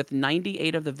 injuries, with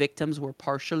 98 of the victims were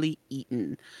partially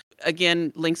eaten.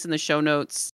 Again, links in the show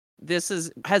notes. This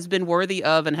has been worthy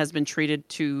of and has been treated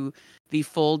to the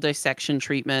full dissection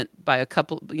treatment by a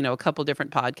couple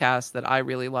different podcasts that I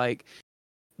really like.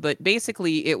 But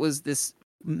basically, it was this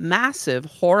massive,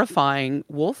 horrifying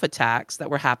wolf attacks that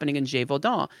were happening in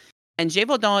Gévaudan. And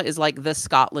Gévaudan is like the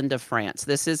Scotland of France.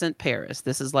 This isn't Paris.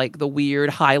 This is like the weird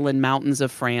Highland mountains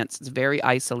of France. It's very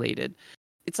isolated.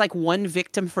 It's like one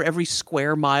victim for every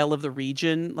square mile of the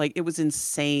region. Like, it was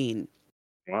insane.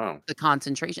 Wow. The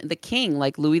concentration. The king,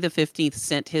 like Louis XV,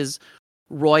 sent his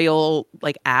royal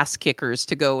like ass kickers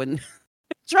to go and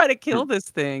try to kill this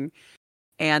thing.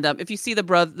 And if you see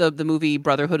the movie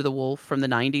Brotherhood of the Wolf from the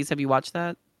 90s, have you watched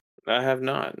that? I have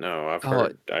not. No, I've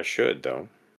heard. I should though.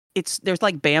 There's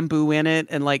like bamboo in it,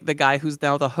 and like the guy who's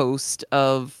now the host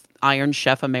of Iron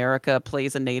Chef America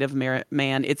plays a Native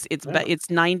man. It's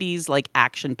 90s like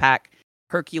action pack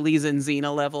Hercules and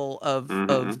Xena level of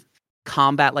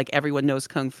combat. Like, everyone knows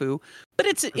kung fu, but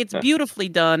it's beautifully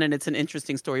done, and it's an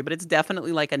interesting story. But it's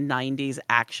definitely like a 90s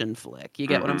action flick. You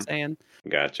get what I'm saying?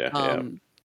 Gotcha. Yeah.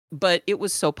 But it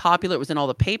was so popular, it was in all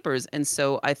the papers, and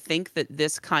so I think that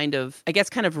this kind of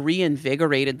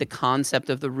reinvigorated the concept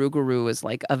of the Rougarou as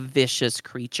like a vicious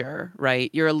creature,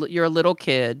 right? You're a little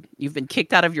kid, you've been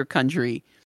kicked out of your country,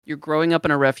 you're growing up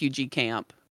in a refugee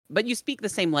camp, but you speak the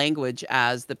same language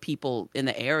as the people in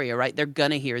the area, right? They're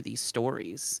gonna hear these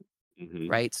stories,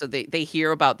 right? So they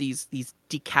hear about these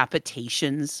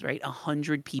decapitations, right?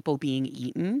 100 people being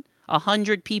eaten,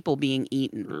 100 people being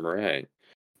eaten, right?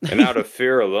 And out of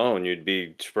fear alone, you'd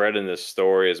be spreading this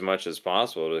story as much as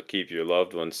possible to keep your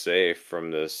loved ones safe from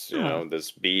this,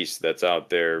 this beast that's out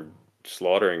there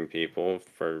slaughtering people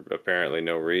for apparently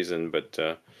no reason. But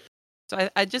so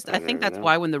I think that's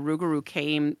why when the Rougarou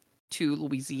came to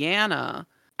Louisiana,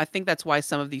 I think that's why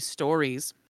some of these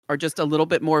stories are just a little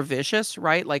bit more vicious,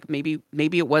 right? Like maybe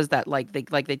it was that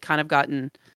they'd kind of gotten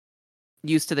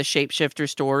used to the shapeshifter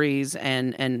stories,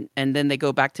 and then they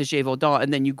go back to Gévaudan,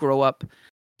 and then you grow up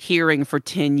hearing for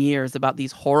 10 years about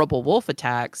these horrible wolf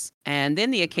attacks. And then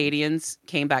the Acadians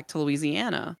came back to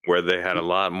Louisiana, where they had a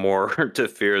lot more to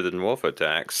fear than wolf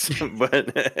attacks.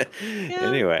 But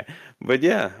anyway,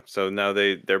 so now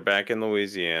they're back in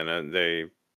Louisiana.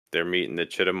 They're meeting the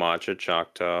Chitimacha,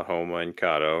 Choctaw, Houma, and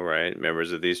Caddo, right?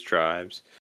 Members of these tribes.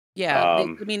 Yeah,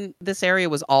 this area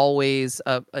was always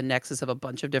a nexus of a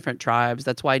bunch of different tribes.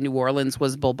 That's why New Orleans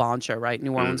was Bulbancha, right?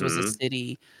 New Orleans was a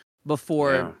city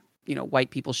before white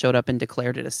people showed up and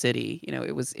declared it a city.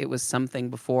 It was something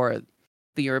before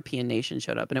the European nation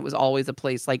showed up, and it was always a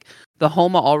place. Like, the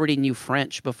Houma already knew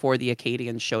French before the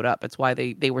Acadians showed up. It's why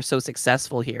they were so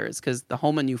successful here, is because the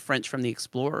Houma knew French from the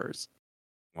explorers.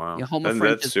 Wow, Houma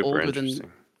French is super older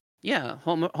than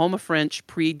Houma French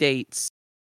predates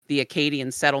the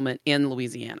Acadian settlement in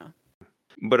Louisiana.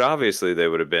 But obviously they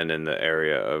would have been in the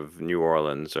area of New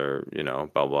Orleans or,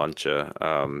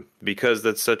 Balbancha, because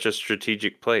that's such a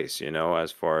strategic place,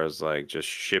 as far as like just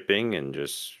shipping and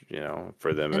just,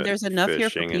 for them. And there's enough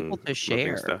here for people to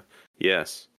share. Stuff.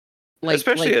 Yes.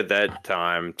 Especially at that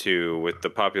time too, with the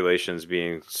populations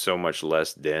being so much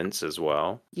less dense as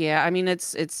well. Yeah, I mean,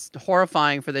 it's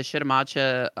horrifying for the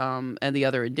Chitimacha and the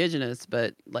other indigenous,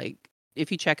 but like,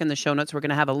 if you check in the show notes, we're going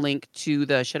to have a link to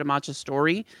the Chitimacha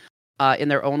story. In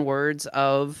their own words,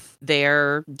 of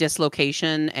their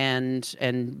dislocation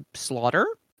and slaughter.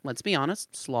 Let's be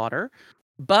honest, slaughter.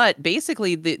 But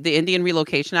basically, the Indian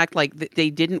Relocation Act, like,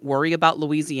 they didn't worry about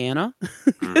Louisiana,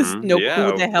 because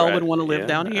who the hell would want to live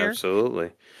down here? Absolutely.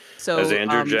 So as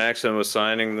Andrew Jackson was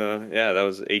signing that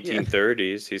was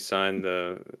 1830s. He signed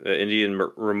the Indian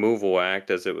Removal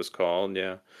Act, as it was called.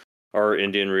 Yeah. Or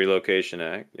Indian Relocation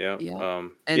Act, yeah.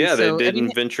 They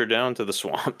didn't venture down to the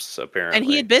swamps, apparently. And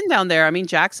he had been down there. I mean,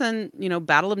 Jackson,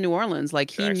 Battle of New Orleans,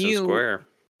 like, he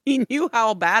knew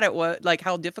how bad it was, like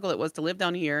how difficult it was to live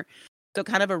down here. So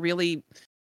kind of a really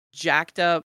jacked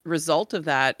up result of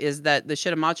that is that the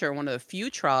Chitimacha are one of the few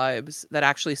tribes that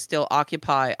actually still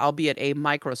occupy, albeit a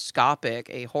microscopic,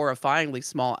 a horrifyingly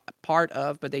small part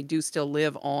of, but they do still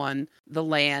live on the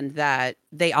land that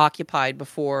they occupied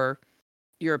before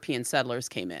European settlers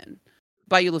came in.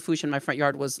 Bayou Lafourche in my front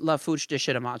yard was Lafourche de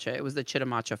Chitimacha. It was the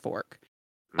Chitimacha Fork.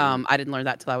 I didn't learn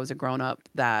that till I was a grown up,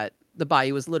 that the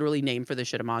bayou was literally named for the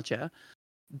Chitimacha.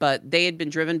 But they had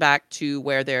been driven back to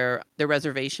where their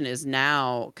reservation is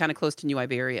now, kind of close to New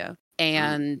Iberia.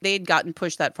 And they had gotten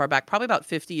pushed that far back, probably about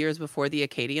 50 years before the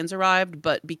Acadians arrived.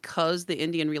 But because the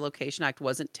Indian Relocation Act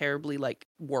wasn't terribly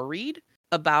worried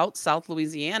about South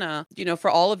Louisiana, for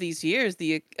all of these years,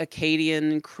 the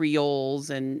Acadian Creoles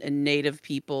and Native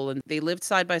people, and they lived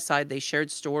side by side. They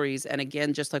shared stories. And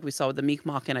again, just like we saw with the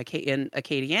Mi'kmaq in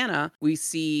Acadiana, we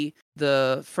see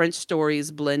the French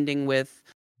stories blending with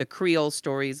the Creole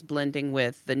stories, blending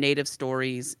with the Native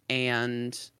stories.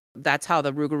 And that's how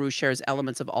the Rougarou shares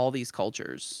elements of all these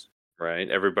cultures. Right.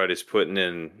 Everybody's putting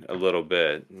in a little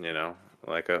bit,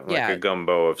 like a Yeah,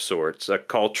 gumbo of sorts. A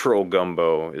cultural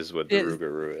gumbo is what the it,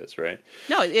 Rougarou is, right?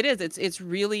 no, it is. It's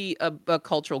really a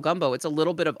cultural gumbo. It's a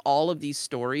little bit of all of these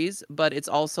stories, but it's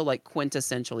also like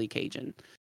quintessentially Cajun,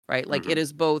 right? Like Mm-hmm. it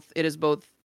is both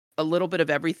a little bit of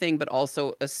everything, but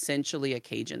also essentially a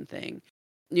Cajun thing.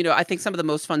 I think some of the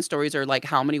most fun stories are like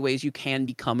how many ways you can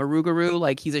become a Rougarou.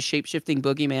 Like he's a shape-shifting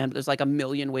boogeyman, but there's like a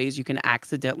million ways you can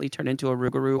accidentally turn into a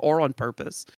Rougarou or on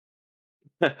purpose.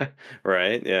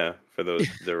 Right? Yeah, for those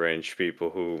deranged people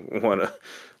who want to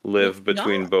Well, live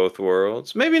between not. both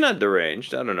worlds. Maybe not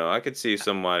deranged. I don't know. I could see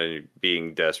someone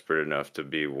being desperate enough to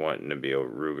be wanting to be a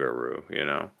Rougarou, you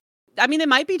know? I mean, it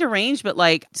might be deranged, but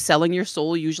like selling your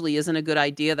soul usually isn't a good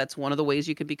idea. That's one of the ways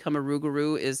you could become a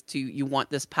Rougarou is you want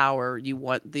this power, you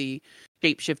want the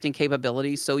shape shifting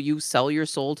capability, so you sell your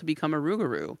soul to become a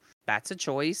Rougarou. That's a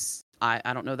choice.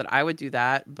 I don't know that I would do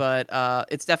that, but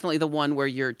it's definitely the one where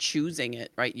you're choosing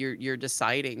it, right? You're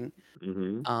deciding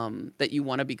Hmm. that you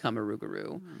want to become a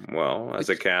Rougarou, Well, as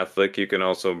a which Catholic, you can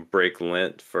also break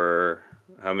Lent for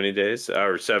how many days?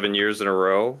 Or 7 years in a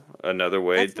row. Another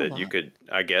way that's a that you lot. could,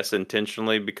 I guess,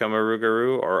 intentionally become a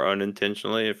Rougarou or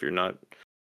unintentionally if you're not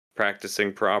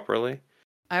practicing properly.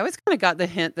 I always kind of got the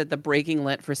hint that the breaking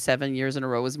Lent for 7 years in a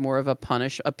row was more of a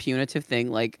punitive thing.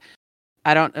 Like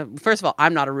I don't. First of all,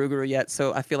 I'm not a Rougarou yet,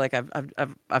 so I feel like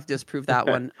I've disproved that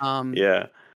one. Yeah.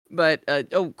 But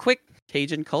quick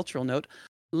Cajun cultural note: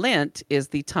 Lent is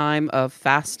the time of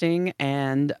fasting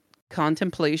and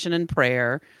contemplation and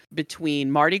prayer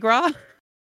between Mardi Gras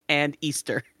and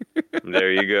Easter,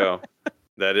 There you go.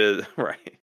 That is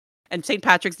right. and St.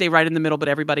 Patrick's Day right in the middle. But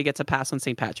everybody gets a pass on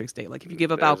St. Patrick's Day. Like if you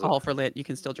give up There's a alcohol for Lent, you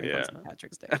can still drink on yeah. St.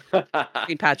 Patrick's Day.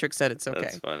 St. Patrick said it's That's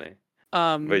okay. funny.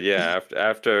 But But yeah,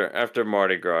 after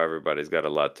Mardi Gras, everybody's got a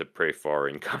lot to pray for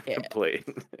and yeah, contemplate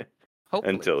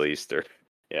hopefully. until Easter.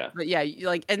 Yeah. But yeah,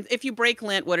 like, and if you break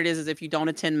Lent, what it is if you don't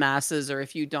attend masses or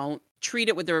if you don't treat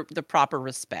it with the proper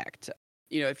respect.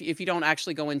 If you don't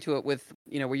actually go into it with,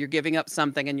 where you're giving up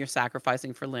something and you're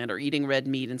sacrificing for Lent or eating red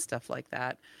meat and stuff like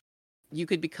that, you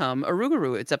could become a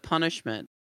Rougarou. It's a punishment.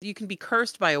 You can be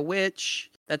cursed by a witch.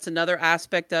 That's another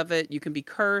aspect of it. You can be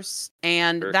cursed,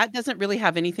 and Sure. that doesn't really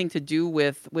have anything to do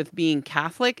with being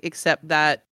Catholic, except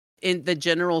that in the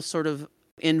general sort of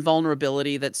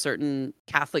invulnerability that certain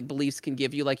Catholic beliefs can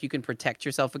give you, like you can protect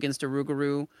yourself against a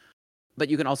Rougarou, but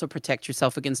you can also protect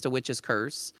yourself against a witch's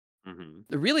curse. Hmm.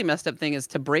 The really messed up thing is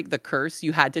to break the curse,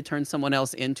 you had to turn someone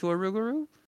else into a Rougarou.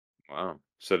 Wow.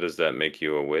 So does that make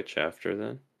you a witch after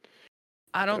then?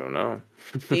 I I don't don't know.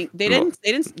 think Mo- they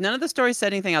didn't none of the stories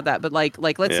said anything about that, but like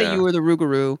let's say you yeah. were the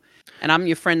Rougarou and I'm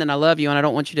your friend and I love you and I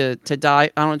don't want you to die.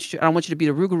 I don't want you to be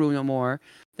the Rougarou no more.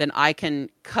 Then I can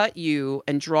cut you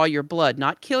and draw your blood,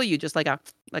 not kill you, just like a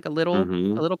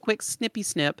Hmm. little quick snippy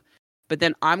snip. But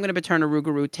then I'm going to return a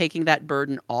Rougarou, taking that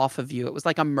burden off of you. It was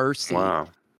like a mercy. Wow.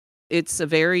 It's a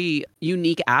very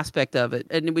unique aspect of it,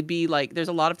 and it would be like there's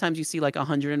a lot of times you see like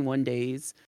 101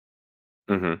 days.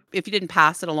 Hmm. If you didn't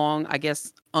pass it along, I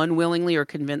guess unwillingly or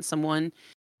convince someone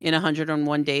in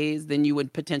 101 days, then you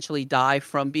would potentially die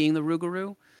from being the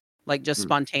Rougarou. Like just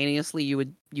spontaneously, you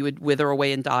would wither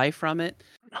away and die from it.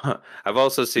 I've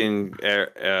also seen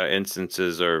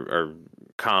instances or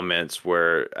comments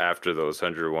where after those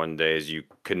 101 days, you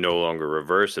can no longer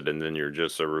reverse it, and then you're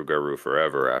just a Rougarou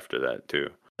forever after that too.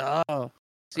 Oh,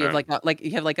 so you have Right.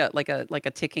 like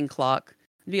a ticking clock.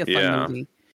 It'd be a fun Yeah. movie.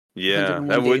 Yeah, 101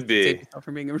 that days would to save be. yourself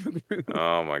from being a Rougarou.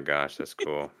 Oh my gosh, that's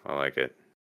cool. I like it.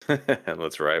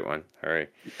 Let's write one. Hurry.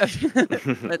 Let's get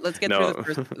through the No.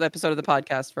 first episode of the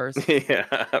podcast first. Yeah,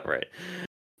 right.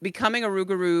 Becoming a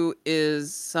Rougarou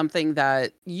is something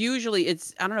that usually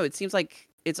I don't know, it seems like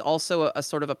it's also a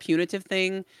sort of a punitive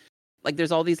thing. Like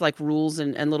there's all these like rules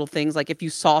and little things. Like if you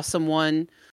saw someone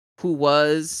who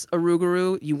was a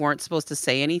Rougarou, you weren't supposed to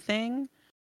say anything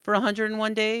for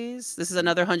 101 days. This is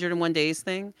another 101 days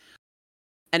thing.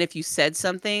 And if you said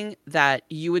something, that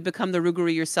you would become the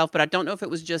Rougarou yourself. But I don't know if it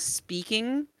was just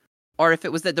speaking or if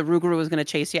it was that the Rougarou was going to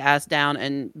chase your ass down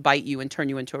and bite you and turn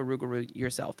you into a Rougarou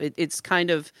yourself. It's kind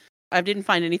of, I didn't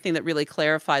find anything that really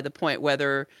clarified the point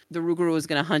whether the Rougarou was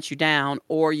going to hunt you down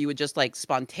or you would just like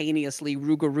spontaneously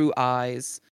Rougarou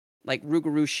eyes, like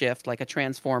Rougarou shift, like a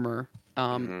transformer.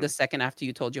 The Hmm. second after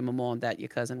you told your mama that your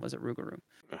cousin was a Rougarou.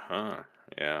 Uh-huh.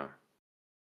 Yeah.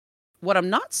 What I'm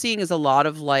not seeing is a lot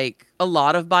of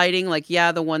biting. Like,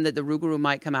 yeah, the one that the Rougarou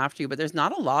might come after you, but there's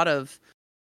not a lot of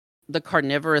the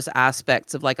carnivorous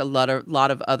aspects of like a lot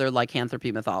of other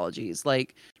lycanthropy mythologies.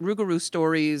 Like Rougarou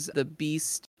stories, the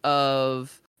beast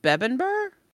of Bebinber,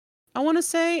 I want to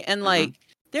say, and Hmm. like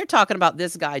They're talking about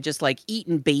this guy just like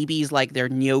eating babies like they're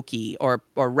gnocchi or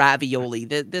ravioli.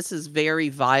 This is very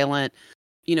violent.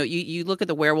 You know, you look at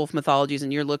the werewolf mythologies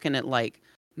and you're looking at like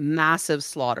massive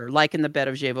slaughter, like in the Bed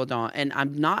of Gévaudan. And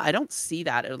I don't see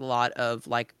that in a lot of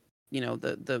like, you know,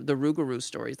 the Rougarou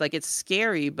stories. Like it's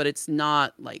scary, but it's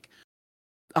not like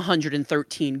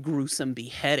 113 gruesome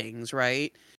beheadings,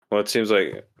 right? Well, it seems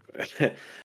like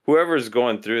whoever's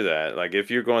going through that, like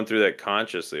if you're going through that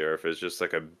consciously or if it's just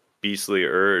like a beastly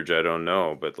urge, I don't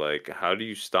know. But like, how do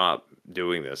you stop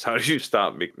doing this? How do you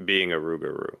stop being a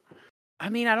Rougarou? I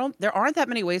mean, there aren't that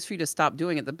many ways for you to stop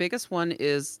doing it. The biggest one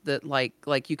is that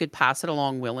like you could pass it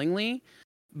along willingly,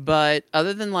 but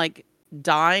other than like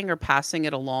dying or passing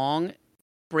it along,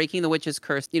 breaking the witch's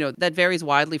curse, you know, that varies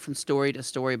widely from story to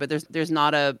story, but there's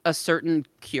not a certain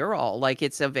cure-all. Like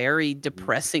it's a very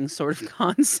depressing sort of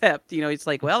concept. You know, it's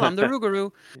like, well, I'm the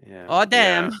Rougarou. Yeah. Oh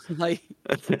damn. Yeah. Like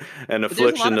an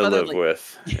affliction to live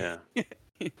with. Yeah.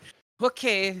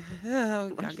 Okay.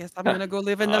 I guess I'm gonna go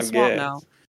live in the swamp now.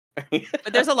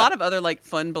 But there's a lot of other like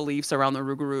fun beliefs around the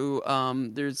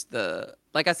Rougarou. There's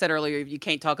like I said earlier, you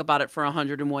can't talk about it for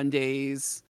 101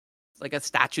 days. It's like a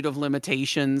statute of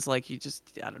limitations. Like you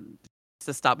just,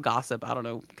 to stop gossip. I don't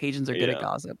know. Cajuns are good at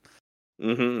gossip.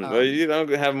 Mm-hmm. Well, you don't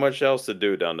have much else to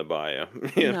do down the bayou.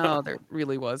 No, there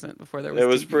really wasn't before there was. It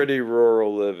was pretty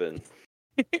rural living.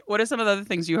 What are some of the other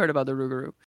things you heard about the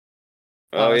Rougarou?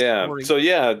 Oh yeah, so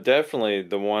yeah, definitely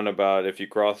the one about if you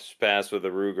cross paths with a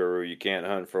Rougarou, you can't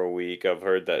hunt for a week. I've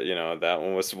heard that, that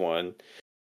one was one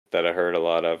that I heard a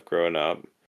lot of growing up.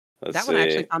 That one I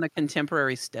actually found a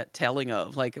contemporary telling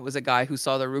of. Like it was a guy who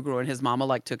saw the Rougarou and his mama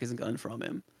like took his gun from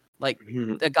him. Like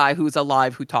a guy who's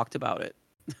alive who talked about it.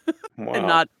 Wow, and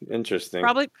not interesting.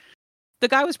 Probably the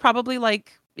guy was probably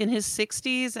like in his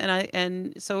 60s,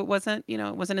 and so it wasn't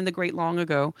in the great long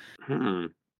ago.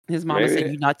 His mama said,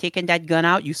 "You're not taking that gun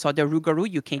out. You saw the Rougarou.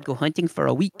 You can't go hunting for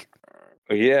a week."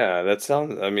 Yeah, it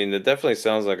definitely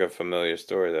sounds like a familiar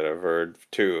story that I've heard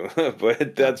too.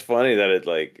 But that's funny that it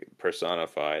like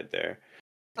personified there.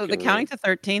 So the counting to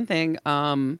 13 thing,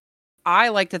 I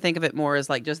like to think of it more as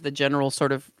like just the general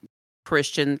sort of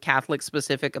Christian, Catholic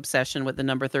specific obsession with the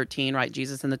number 13, right?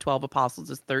 Jesus and the 12 apostles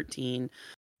is 13.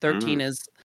 13 is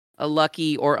a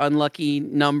lucky or unlucky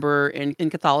number. In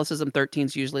Catholicism, 13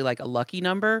 is usually like a lucky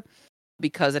number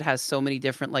because it has so many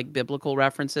different like biblical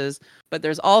references. But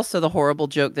there's also the horrible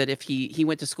joke that if he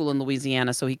went to school in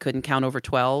Louisiana, so he couldn't count over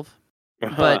 12.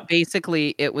 But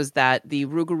basically it was that the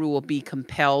Rougarou will be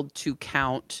compelled to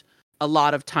count a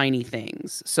lot of tiny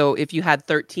things. So if you had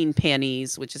 13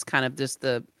 pennies, which is kind of just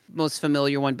the most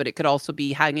familiar one, but it could also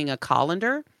be hanging a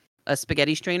colander, a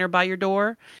spaghetti strainer by your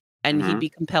door, and he'd be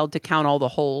compelled to count all the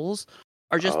holes,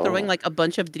 or just throwing like a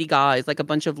bunch of guys, like a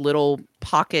bunch of little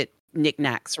pocket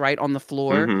knickknacks right on the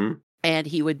floor, and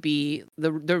he would be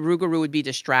the Rougarou would be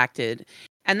distracted.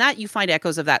 And that you find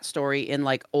echoes of that story in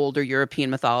like older European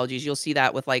mythologies. You'll see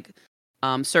that with like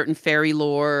certain fairy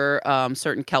lore,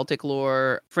 certain Celtic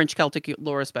lore, French Celtic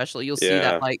lore especially. You'll see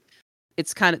that like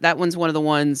it's kind of, that one's one of the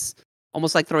ones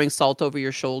almost like throwing salt over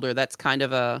your shoulder. That's kind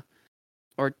of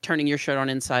or turning your shirt on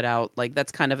inside out. Like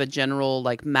that's kind of a general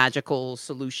like magical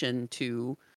solution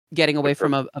to getting away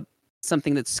from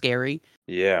something that's scary.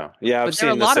 Yeah. I've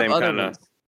seen the same kind of.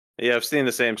 Yeah, I've seen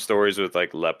the same stories with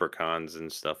like leprechauns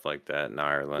and stuff like that in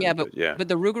Ireland. Yeah, but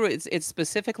the Rougarou, it's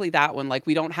specifically that one. Like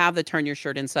we don't have the turn your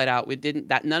shirt inside out. We didn't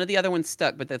that none of the other ones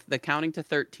stuck, but the counting to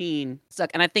 13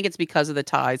 stuck, and I think it's because of the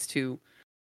ties to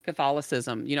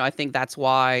Catholicism. I think that's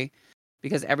why,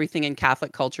 because everything in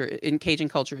Catholic culture, in Cajun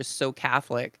culture, is so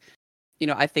Catholic.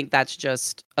 I think that's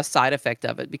just a side effect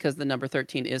of it because the number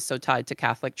 13 is so tied to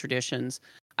Catholic traditions.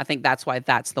 I think that's why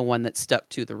that's the one that stuck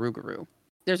to the Rougarou.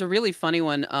 There's a really funny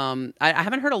one. I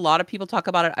haven't heard a lot of people talk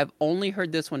about it. I've only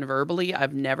heard this one verbally.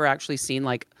 I've never actually seen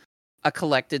like a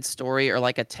collected story or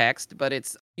like a text, but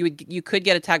it's you could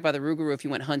get attacked by the Rougarou if you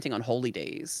went hunting on holy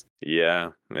days. Yeah.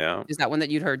 Is that one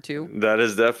that you'd heard too? That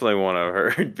is definitely one I've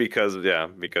heard because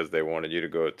they wanted you to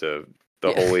go to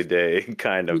the holy day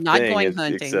kind of not thing. Going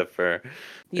hunting. Except for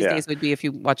these days would be if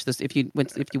you watch this if you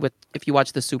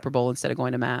watch the Super Bowl instead of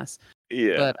going to mass.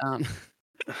 Yeah.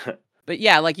 But But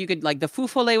yeah, like you could, like the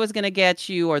Fufole was going to get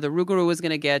you or the Rougarou was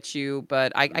going to get you,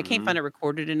 but I can't find it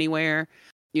recorded anywhere.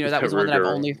 That was one that I've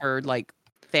only heard like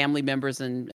family members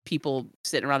and people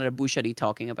sitting around at a boucherie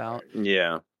talking about.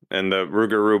 Yeah. And the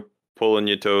Rougarou pulling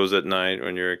your toes at night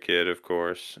when you're a kid, of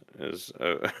course, is...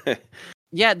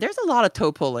 Yeah, there's a lot of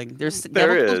toe pulling. There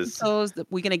is. Toes.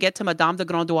 We're going to get to Madame de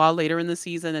Grandois later in the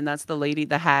season, and that's the lady,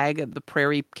 the hag, the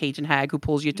prairie Cajun hag who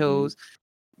pulls your toes.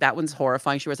 That one's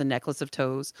horrifying. She wears a necklace of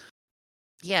toes.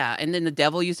 Yeah, and then the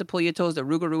devil used to pull your toes. The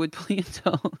Rougarou would pull your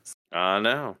toes.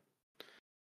 No.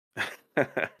 I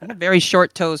have very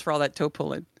short toes for all that toe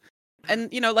pulling.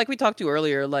 And, like we talked to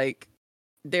earlier, like,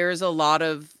 there's a lot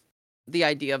of the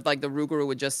idea of, like, the Rougarou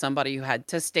with just somebody who had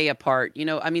to stay apart.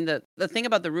 I mean, the thing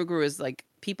about the Rougarou is, like,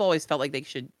 people always felt like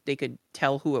they could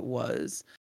tell who it was.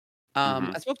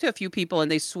 I spoke to a few people,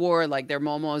 and they swore, like, their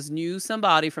momos knew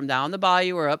somebody from down the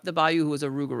bayou or up the bayou who was a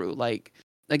Rougarou. Like,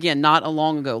 again, not a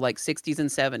long ago, like 60s and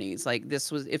 70s. Like,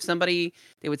 this was, if somebody,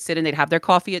 they would sit and they'd have their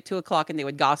coffee at 2:00 and they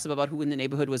would gossip about who in the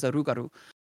neighborhood was a Rougarou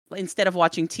instead of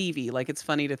watching TV. Like, it's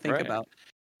funny to think about.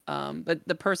 But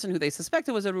the person who they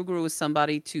suspected was a Rougarou was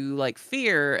somebody to, like,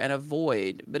 fear and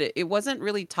avoid. But it wasn't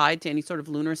really tied to any sort of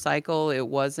lunar cycle. It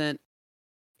wasn't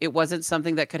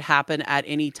something that could happen at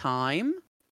any time.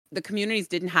 The communities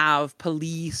didn't have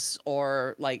police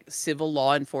or, like, civil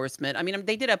law enforcement. I mean,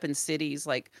 they did up in cities,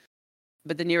 like,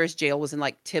 but the nearest jail was in,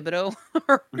 like, Thibodeau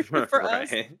for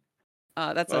us.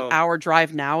 That's an hour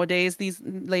drive nowadays, these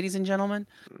ladies and gentlemen.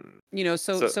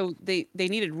 So they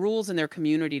needed rules in their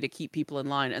community to keep people in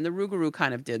line, and the Rougarou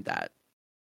kind of did that.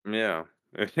 Yeah.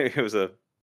 It was a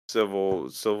civil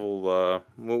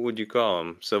what would you call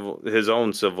him? His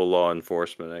own civil law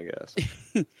enforcement, I guess.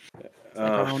 It's like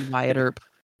our own Wyatt Earp.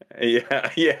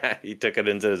 Yeah, he took it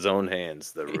into his own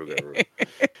hands, the Rougarou.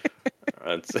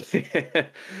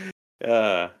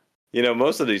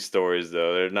 Most of these stories,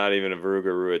 though, they're not even of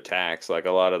Rougarou attacks. Like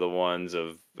a lot of the ones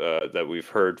of that we've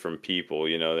heard from people,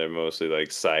 they're mostly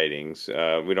like sightings.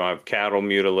 We don't have cattle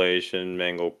mutilation,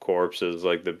 mangled corpses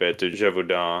like the Bête de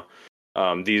Gévaudan.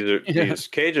 These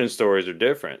Cajun stories are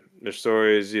different. Their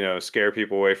stories, scare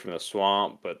people away from the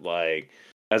swamp, but like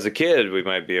as a kid, we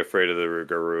might be afraid of the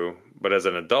Rougarou, but as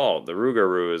an adult, the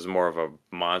Rougarou is more of a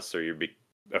monster you're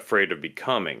afraid of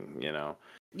becoming.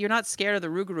 You're not scared of the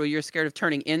Rougarou. You're scared of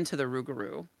turning into the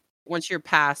Rougarou. Once you're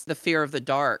past the fear of the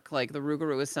dark, like, the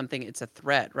Rougarou is something, it's a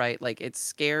threat, right? Like, it's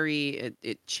scary,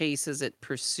 it chases, it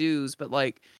pursues, but,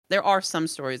 like, there are some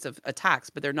stories of attacks,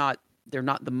 but they're not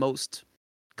the most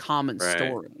common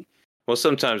story. Well,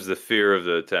 sometimes the fear of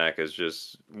the attack is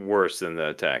just worse than the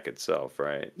attack itself,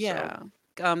 right? Yeah.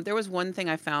 There was one thing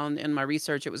I found in my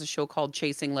research. It was a show called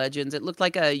Chasing Legends. It looked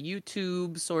like a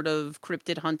YouTube sort of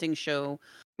cryptid hunting show.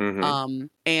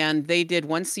 And they did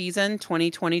one season,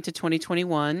 2020 to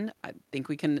 2021. I think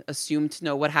we can assume to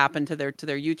know what happened to their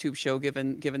YouTube show,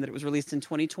 given that it was released in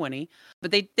 2020. But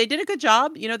they did a good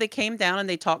job. They came down and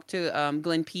they talked to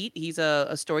Glenn Pete. He's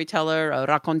a storyteller, a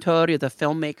raconteur, the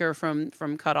filmmaker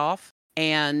from Cut Off.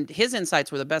 And his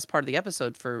insights were the best part of the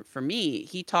episode for me.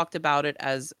 He talked about it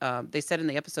as they said in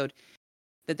the episode,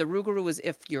 that the Rougarou was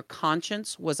if your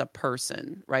conscience was a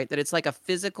person, right? That it's like a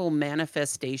physical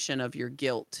manifestation of your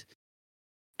guilt.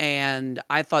 And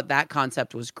I thought that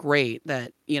concept was great.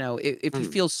 That, if you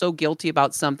feel so guilty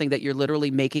about something that you're literally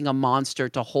making a monster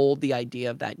to hold the idea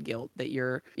of that guilt, that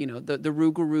you're, the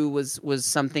Rougarou was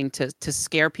something to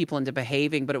scare people into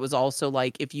behaving, but it was also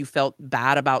like if you felt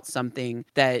bad about something,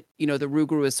 that, the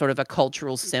Rougarou is sort of a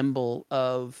cultural symbol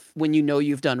of when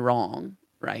you've done wrong.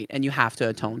 Right, and you have to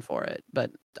atone for it.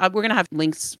 But we're gonna have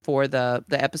links for the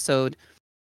episode.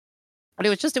 But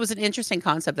it was an interesting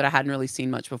concept that I hadn't really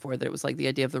seen much before. That it was like the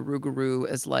idea of the Rougarou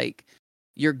as like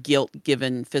your guilt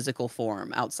given physical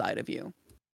form outside of you.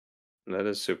 That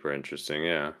is super interesting.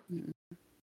 Yeah.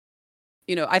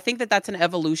 I think that's an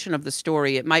evolution of the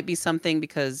story. It might be something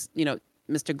because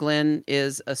Mr. Glenn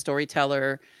is a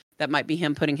storyteller. That might be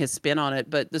him putting his spin on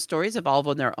it. But the stories evolve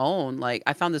on their own. Like,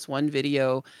 I found this one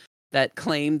video that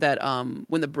claimed that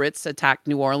when the Brits attacked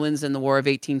New Orleans in the War of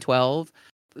 1812,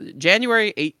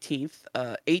 January 18th,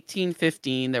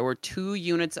 1815, there were 2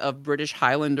 units of British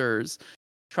Highlanders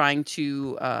trying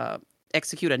to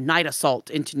execute a night assault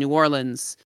into New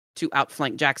Orleans to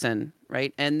outflank Jackson,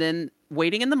 right? And then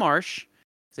waiting in the marsh.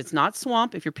 It's not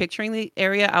swamp. If you're picturing the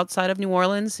area outside of New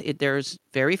Orleans, there's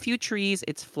very few trees.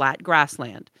 It's flat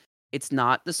grassland. It's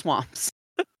not the swamps.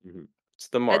 It's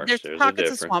the marsh. There's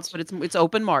pockets of swamps, but it's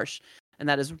open marsh, and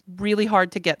that is really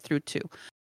hard to get through too.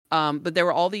 But there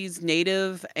were all these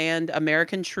Native and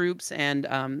American troops, and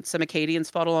some Acadians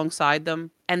fought alongside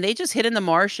them, and they just hid in the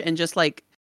marsh and just like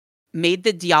made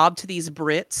the job to these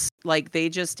Brits. Like, they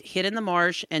just hid in the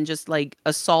marsh and just like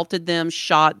assaulted them,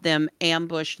 shot them,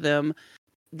 ambushed them.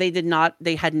 They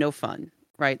had no fun,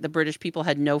 right? The British people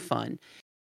had no fun.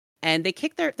 And they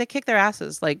kicked their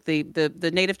asses. Like the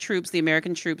Native troops, the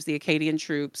American troops, the Acadian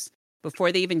troops,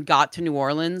 before they even got to New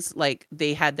Orleans, like,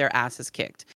 they had their asses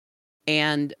kicked.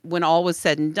 And when all was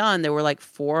said and done, there were like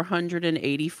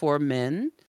 484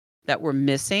 men that were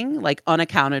missing, like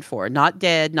unaccounted for, not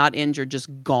dead, not injured, just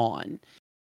gone.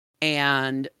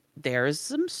 And there's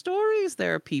some stories.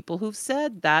 There are people who've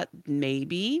said that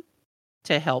maybe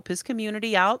to help his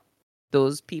community out,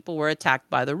 those people were attacked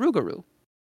by the Rougarou.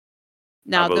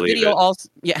 Now, the video also,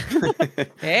 yeah.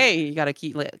 Hey, you got to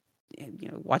keep,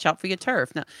 watch out for your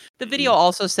turf. Now, the video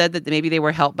also said that maybe they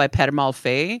were helped by Père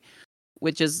Malfait,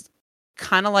 which is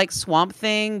kind of like Swamp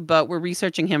Thing, but we're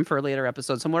researching him for a later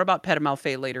episode. So more about Père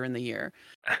Malfait later in the year.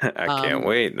 I can't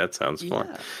wait. That sounds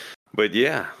fun. But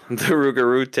yeah, the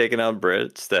Rougarou taking out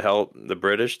the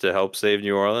British to help save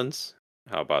New Orleans.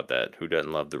 How about that? Who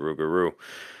doesn't love the Rougarou?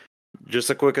 Just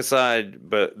a quick aside,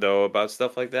 but though about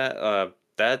stuff like that,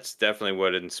 that's definitely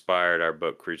what inspired our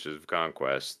book, Creatures of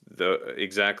Conquest.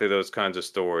 Exactly those kinds of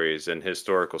stories and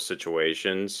historical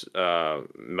situations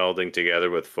melding together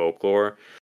with folklore.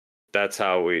 That's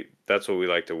what we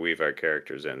like to weave our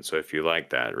characters in. So if you like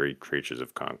that, read Creatures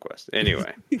of Conquest.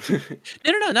 Anyway.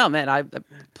 No, man. I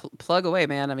plug away,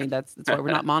 man. I mean, that's why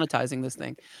we're not monetizing this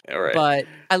thing. All right. But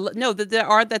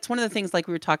that's one of the things, like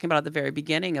we were talking about at the very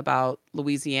beginning about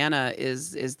Louisiana,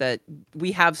 is that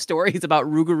we have stories about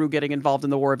Rougarou getting involved in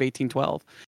the War of 1812.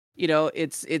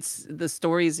 It's the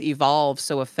stories evolve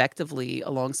so effectively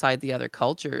alongside the other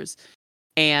cultures.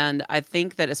 And I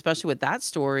think that especially with that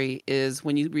story is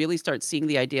when you really start seeing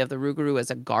the idea of the Rougarou as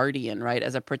a guardian, right?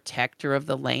 As a protector of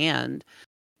the land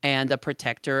and a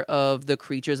protector of the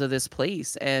creatures of this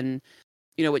place. And,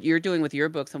 what you're doing with your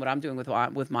books and what I'm doing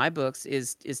with my books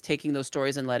is taking those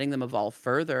stories and letting them evolve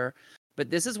further. But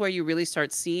this is where you really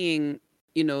start seeing,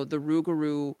 the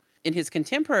Rougarou in his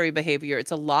contemporary behavior.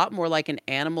 It's a lot more like an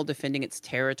animal defending its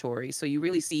territory. So you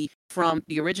really see from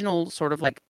the original sort of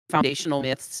like foundational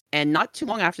myths, and not too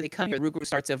long after they come here, Rougarou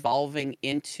starts evolving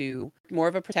into more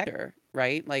of a protector,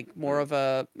 right? Like more of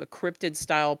a cryptid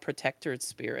style protector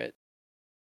spirit.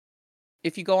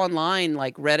 If you go online,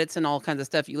 like Reddits and all kinds of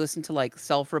stuff, you listen to like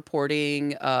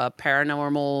self-reporting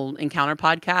paranormal encounter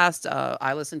podcasts.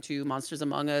 I listen to Monsters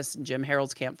Among Us and Jim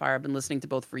Harold's Campfire. I've been listening to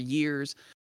both for years.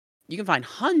 You can find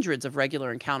hundreds of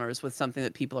regular encounters with something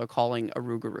that people are calling a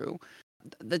Rougarou.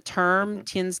 The term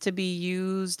tends to be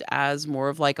used as more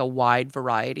of like a wide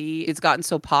variety. It's gotten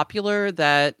so popular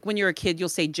that when you're a kid, you'll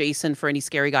say Jason for any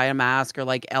scary guy in a mask, or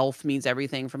like elf means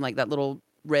everything from like that little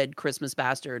red Christmas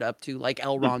bastard up to like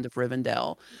Elrond of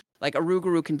Rivendell. Like a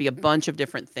Rougarou can be a bunch of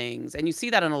different things. And you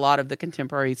see that in a lot of the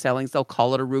contemporary sellings. They'll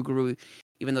call it a Rougarou,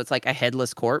 even though it's like a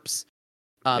headless corpse.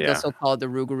 They'll still call it the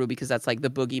Rougarou because that's like the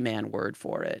boogeyman word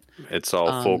for it. It's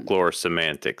all folklore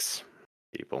semantics,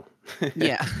 people.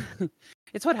 Yeah.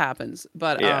 It's what happens.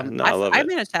 But I love it. I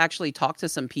managed to actually talk to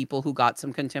some people who got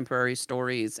some contemporary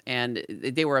stories, and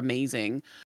they were amazing.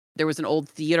 There was an old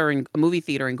a movie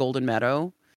theater in Golden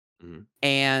Meadow,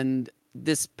 and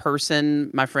this person,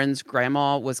 my friend's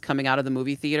grandma, was coming out of the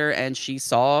movie theater, and she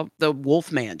saw the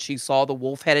wolf man. She saw the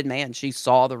wolf-headed man. She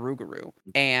saw the Rougarou.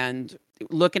 And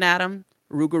looking at him,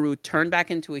 Rougarou turned back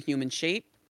into a human shape,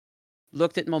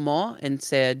 looked at Maman and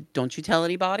said, "Don't you tell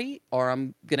anybody or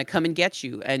I'm going to come and get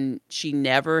you." And she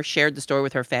never shared the story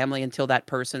with her family until that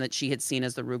person that she had seen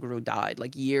as the Rougarou died,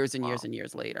 like years and years and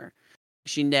years later.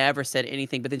 She never said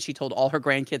anything, but then she told all her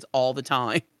grandkids all the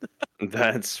time.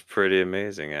 That's pretty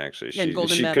amazing, actually.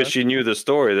 Because she knew the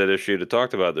story that if she'd have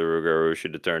talked about the Rougarou,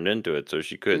 she'd have turned into it. So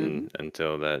she couldn't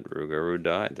until that Rougarou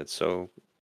died.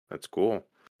 That's cool.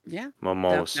 Yeah.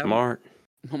 Maman was smart.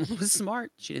 Maman was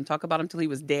smart. She didn't talk about him till he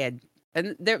was dead.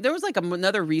 And there was like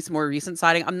another more recent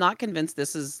sighting. I'm not convinced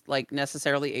this is like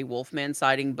necessarily a Wolfman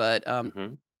sighting, but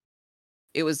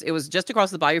it was just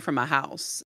across the bayou from my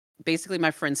house. Basically, my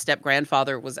friend's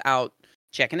step-grandfather was out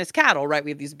checking his cattle, right?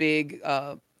 We have these big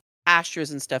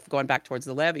pastures and stuff going back towards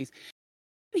the levees.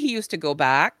 He used to go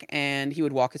back and he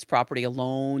would walk his property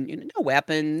alone, no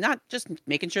weapon, not just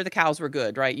making sure the cows were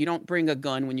good, right? You don't bring a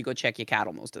gun when you go check your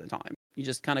cattle most of the time. You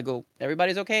just kind of go,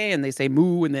 everybody's okay, and they say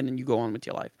moo, and then you go on with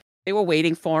your life. They were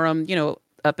waiting for him,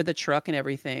 up at the truck and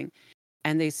everything.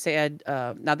 And they said,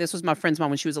 now this was my friend's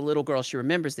mom when she was a little girl. She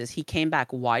remembers this. He came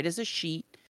back white as a sheet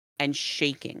and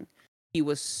shaking. He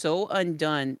was so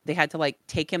undone. They had to like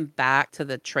take him back to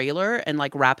the trailer and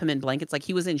like wrap him in blankets. Like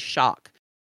he was in shock.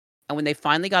 And when they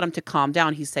finally got him to calm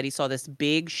down, he said he saw this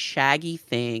big shaggy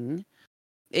thing.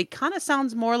 It kind of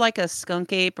sounds more like a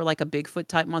skunk ape or like a Bigfoot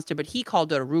type monster, but he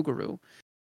called it a Rougarou.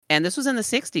 And this was in the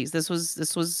 60s. This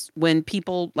was when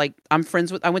people, like, I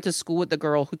went to school with the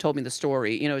girl who told me the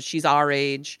story. She's our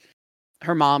age.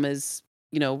 Her mom is,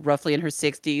 roughly in her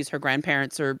 60s. Her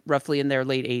grandparents are roughly in their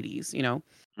late 80s,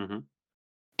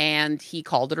 And he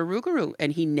called it a Rougarou.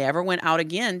 And he never went out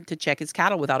again to check his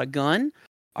cattle without a gun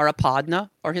or a podna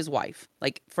or his wife.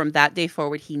 Like, from that day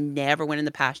forward, he never went in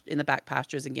the back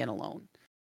pastures again alone.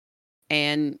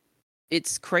 And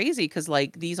it's crazy because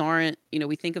like these aren't,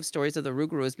 we think of stories of the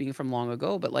Rougarou as being from long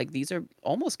ago, but like these are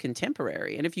almost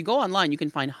contemporary. And if you go online, you can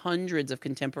find hundreds of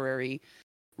contemporary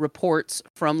reports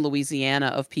from Louisiana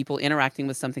of people interacting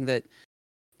with something that,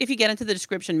 if you get into the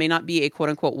description, may not be a quote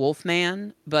unquote wolf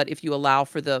man, but if you allow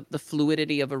for the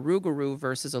fluidity of a Rougarou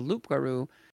versus a loup-garou,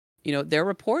 they're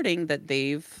reporting that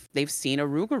they've seen a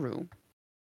Rougarou.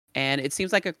 And it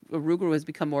seems like a Rougarou has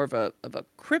become more of a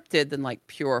cryptid than like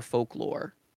pure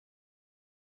folklore.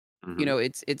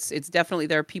 It's definitely,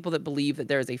 there are people that believe that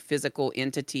there is a physical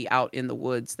entity out in the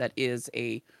woods that is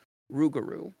a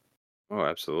Rougarou. Oh,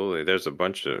 absolutely. There's a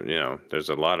bunch of, there's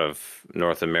a lot of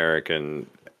North American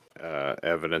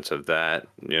evidence of that.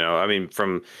 I mean,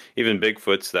 from even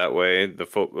Bigfoot's that way. The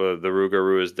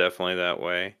Rougarou is definitely that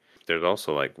way. There's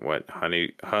also like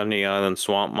Honey Island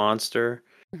Swamp Monster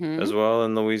as well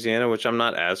in Louisiana, which I'm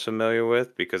not as familiar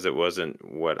with because it wasn't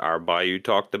what our bayou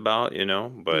talked about,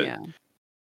 but yeah.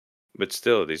 But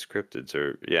still, these cryptids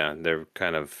are, they're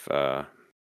kind of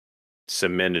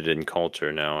cemented in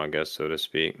culture now, I guess, so to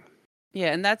speak.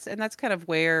 Yeah, and that's kind of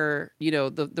where, the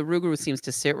Rougarou seems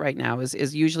to sit right now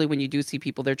is usually when you do see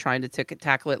people, they're trying to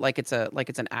tackle it like it's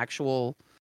an actual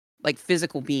like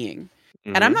physical being.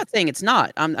 And I'm not saying it's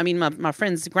not. I mean, my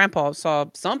friend's grandpa saw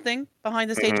something behind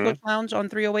the Stagecoach Lounge on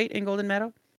 308 in Golden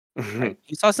Meadow. Right?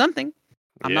 He saw something.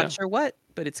 I'm not sure what,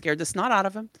 but it scared the snot out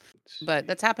of him. But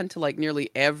that's happened to like nearly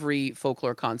every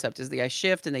folklore concept is the eyes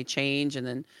shift and they change. And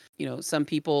then, some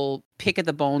people pick at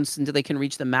the bones until they can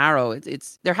reach the marrow.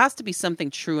 It's there has to be something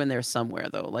true in there somewhere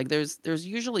though. Like there's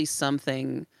usually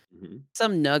something,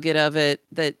 some nugget of it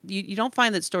that you don't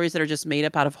find that stories that are just made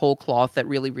up out of whole cloth that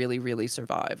really, really, really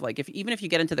survive. Like even if you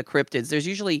get into the cryptids, there's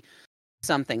usually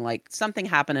something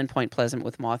happened in Point Pleasant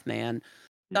with Mothman.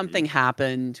 Something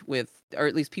happened with, or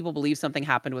at least people believe something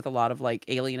happened with a lot of like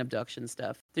alien abduction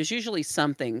stuff. There's usually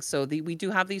something. So we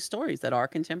do have these stories that are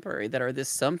contemporary, that are this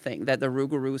something that the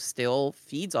Rougarou still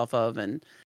feeds off of. And,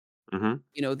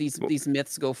 these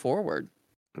myths go forward.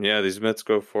 Yeah, these myths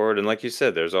go forward. And like you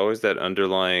said, there's always that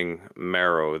underlying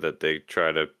marrow that they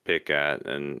try to pick at.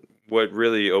 And what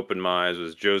really opened my eyes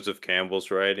was Joseph Campbell's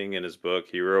writing in his book,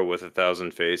 Hero with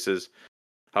 1,000 Faces.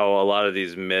 How a lot of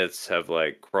these myths have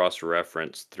like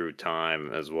cross-referenced through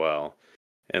time as well.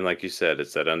 And like you said,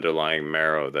 it's that underlying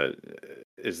marrow that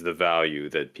is the value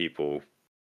that people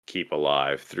keep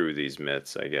alive through these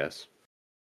myths, I guess.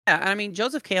 Yeah, I mean,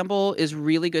 Joseph Campbell is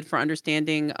really good for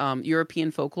understanding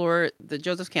European folklore. The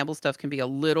Joseph Campbell stuff can be a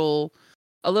little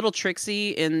tricksy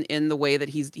in the way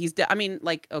that I mean,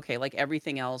 like, okay, like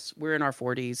everything else, we're in our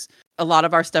 40s. A lot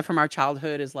of our stuff from our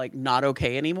childhood is like not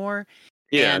okay anymore.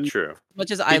 Yeah, and true. Much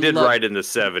as he did write in the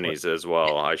 70s as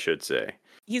well, I should say.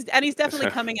 He's definitely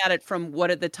coming at it from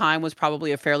what at the time was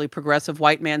probably a fairly progressive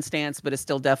white man stance, but is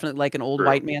still definitely like an old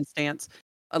white man stance.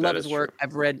 I love his work. True.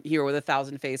 I've read Hero with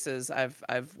 1,000 Faces. I've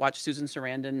watched Susan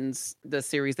Sarandon's the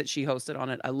series that she hosted on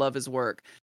it. I love his work,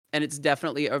 and it's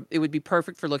definitely it would be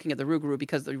perfect for looking at the Rougarou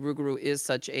because the Rougarou is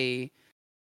such a,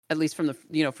 at least from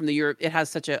the Europe, it has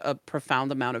such a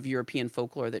profound amount of European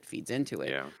folklore that feeds into it.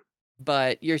 Yeah.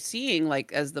 But you're seeing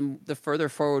like as the further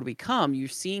forward we come, you're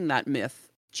seeing that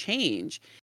myth change,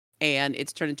 and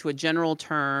it's turned into a general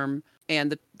term,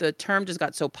 and the term just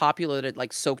got so popular that it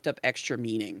like soaked up extra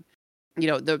meaning.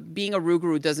 The being a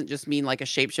Rougarou doesn't just mean like a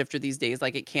shapeshifter these days.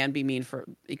 Like it can be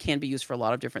used for a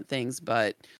lot of different things,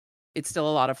 but it's still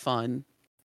a lot of fun.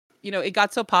 It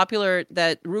got so popular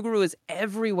that Rougarou is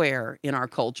everywhere in our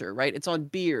culture, right? It's on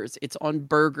beers, it's on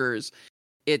burgers,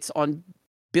 it's on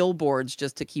billboards,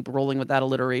 just to keep rolling with that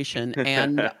alliteration.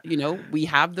 And we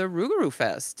have the Rougarou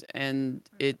Fest, and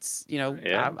it's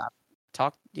I've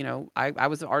talked. I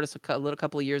was an artist a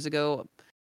couple of years ago.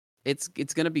 It's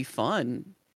gonna be fun.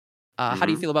 How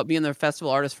do you feel about being the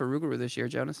festival artist for Rougarou this year,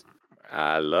 Jonas?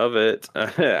 I love it.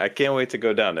 I can't wait to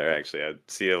go down there. Actually, I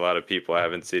see a lot of people I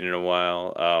haven't seen in a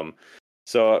while.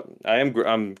 So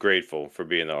I'm grateful for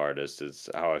being the artist. Is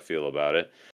how I feel about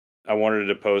it. I wanted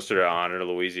a poster to honor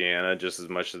Louisiana just as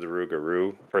much as the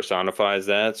Rougarou personifies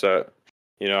that. So,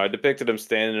 I depicted him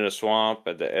standing in a swamp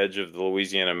at the edge of the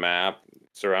Louisiana map,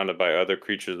 surrounded by other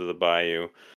creatures of the bayou.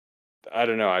 I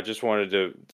don't know. I just wanted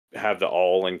to have the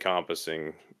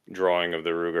all-encompassing drawing of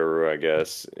the Rougarou, I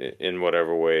guess, in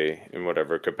whatever way, in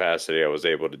whatever capacity I was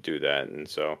able to do that. And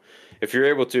so if you're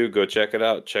able to, go check it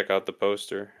out. Check out the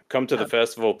poster. Come to the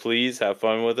festival, please. Have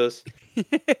fun with us.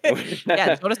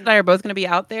 Yeah, Jonas and I are both going to be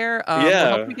out there.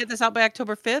 We're hoping to get this out by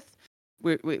October 5th.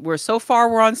 We're so far,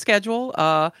 we're on schedule.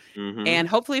 And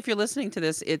hopefully if you're listening to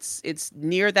this, it's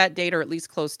near that date or at least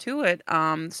close to it.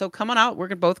 So come on out.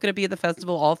 We're both going to be at the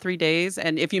festival all 3 days.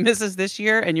 And if you miss us this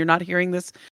year and you're not hearing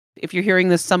this If you're hearing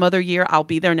this some other year, I'll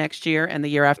be there next year, and the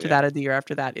year after that, and the year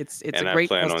after that. It's and a great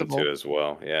I plan festival. on to as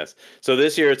well. Yes. So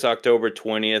this year it's October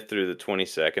 20th through the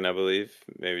 22nd, I believe.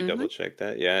 Maybe double check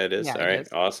that. Yeah, it is. Yeah, All right.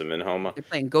 Awesome. In Homa. They're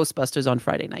playing Ghostbusters on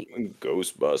Friday night.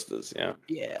 Ghostbusters. Yeah.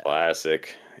 Yeah.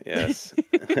 Classic. Yes.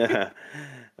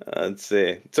 Let's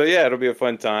see. So yeah, it'll be a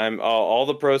fun time. All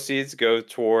the proceeds go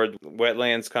toward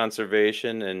wetlands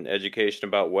conservation and education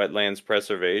about wetlands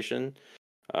preservation.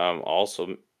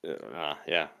 Also,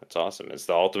 yeah, it's awesome. It's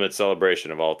the ultimate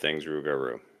celebration of all things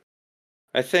Rougarou.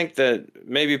 I think that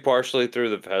maybe partially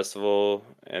through the festival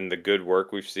and the good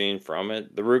work we've seen from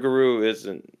it, the Rougarou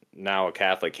isn't now a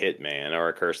Catholic hitman or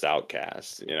a cursed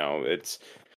outcast. You know, it's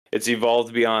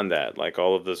evolved beyond that, like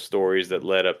all of the stories that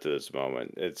led up to this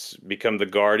moment. It's become the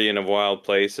guardian of wild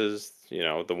places, you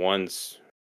know, the ones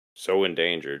so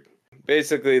endangered.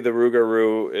 Basically, the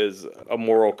Rougarou is a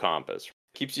moral compass.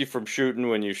 Keeps you from shooting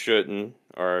when you shouldn't,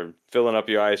 or filling up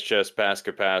your ice chest past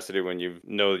capacity when you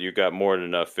know you got more than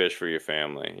enough fish for your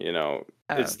family. You know,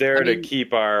 it's there to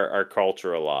keep our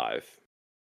culture alive.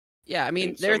 Yeah, I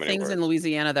mean, there are things in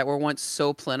Louisiana that were once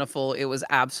so plentiful, it was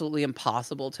absolutely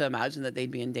impossible to imagine that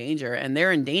they'd be in danger, and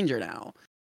they're in danger now.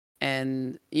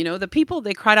 And, you know, the people,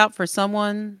 they cried out for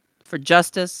someone, for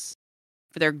justice,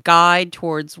 for their guide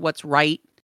towards what's right.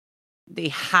 They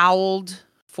howled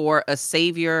for a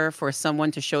savior, for someone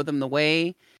to show them the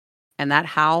way. And that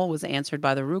howl was answered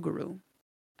by the Rougarou.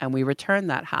 And we returned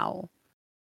that howl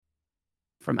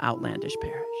from Outlandish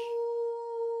Parish.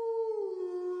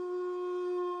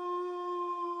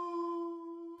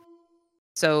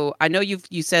 So I know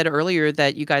you said earlier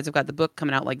that you guys have got the book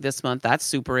coming out like this month. That's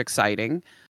super exciting.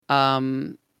 How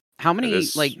many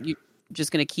you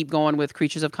just going to keep going with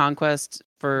Creatures of Conquest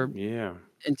for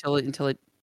until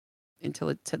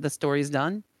the story's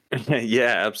done?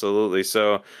 Yeah, absolutely.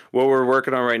 So what we're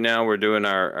working on right now, we're doing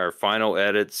our final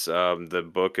edits. The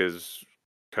book is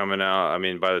coming out. I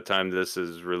mean, by the time this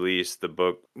is released, the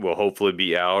book will hopefully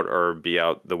be out or be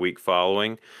out the week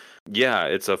following. Yeah,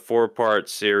 it's a 4-part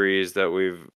series that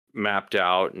we've mapped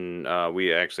out, and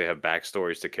we actually have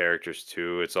backstories to characters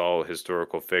too. It's all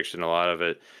historical fiction. A lot of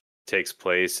it takes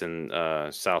place in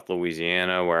South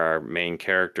Louisiana, where our main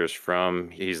character is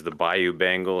from. He's the Bayou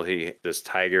Bengal. This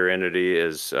tiger entity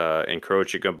is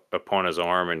encroaching upon his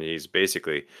arm, and he's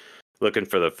basically looking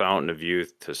for the Fountain of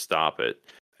Youth to stop it.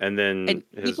 And then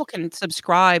people can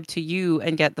subscribe to you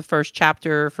and get the first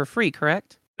chapter for free,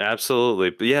 correct? Absolutely.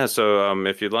 But yeah, so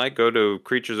if you'd like, go to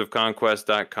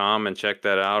creaturesofconquest.com and check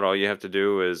that out. All you have to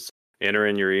do is enter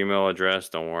in your email address.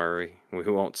 Don't worry. We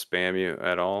won't spam you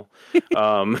at all.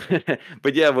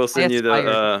 But yeah, we'll send you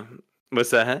the... what's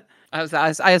that?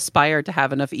 I aspire to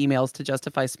have enough emails to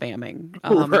justify spamming.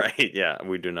 Right, yeah.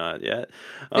 We do not yet.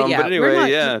 But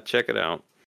anyway, check it out.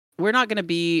 We're not going to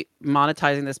be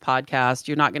monetizing this podcast.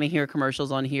 You're not going to hear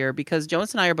commercials on here because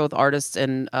Jonas and I are both artists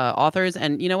and authors.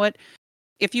 And you know what?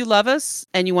 If you love us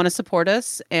and you want to support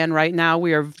us, and right now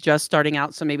we are just starting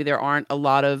out, so maybe we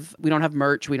don't have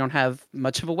merch, we don't have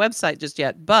much of a website just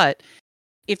yet, but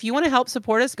if you want to help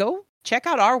support us, go check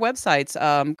out our websites,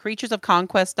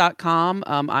 creaturesofconquest.com.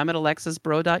 I'm at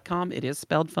alexisbro.com. It is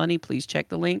spelled funny. Please check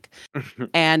the link.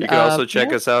 And you can also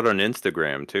check us out on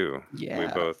Instagram too. Yeah. We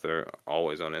both are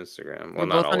always on Instagram. Well,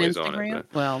 we're not both always on Instagram. On it,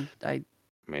 well, I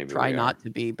try not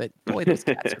to be, but boy, those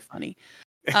cats are funny.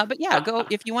 But yeah, go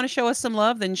if you want to show us some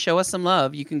love, then show us some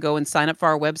love. You can go and sign up for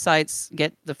our websites,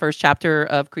 get the first chapter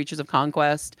of Creatures of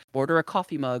Conquest, order a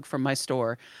coffee mug from my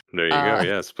store. There you go.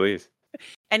 Yes, please.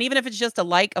 And even if it's just a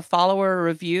like, a follow, or a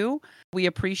review, we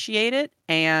appreciate it.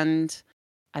 And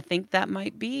I think that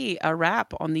might be a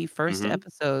wrap on the first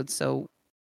episode. So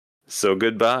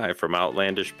goodbye from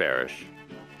Outlandish Parish.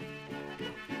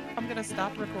 I'm going to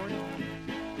stop recording.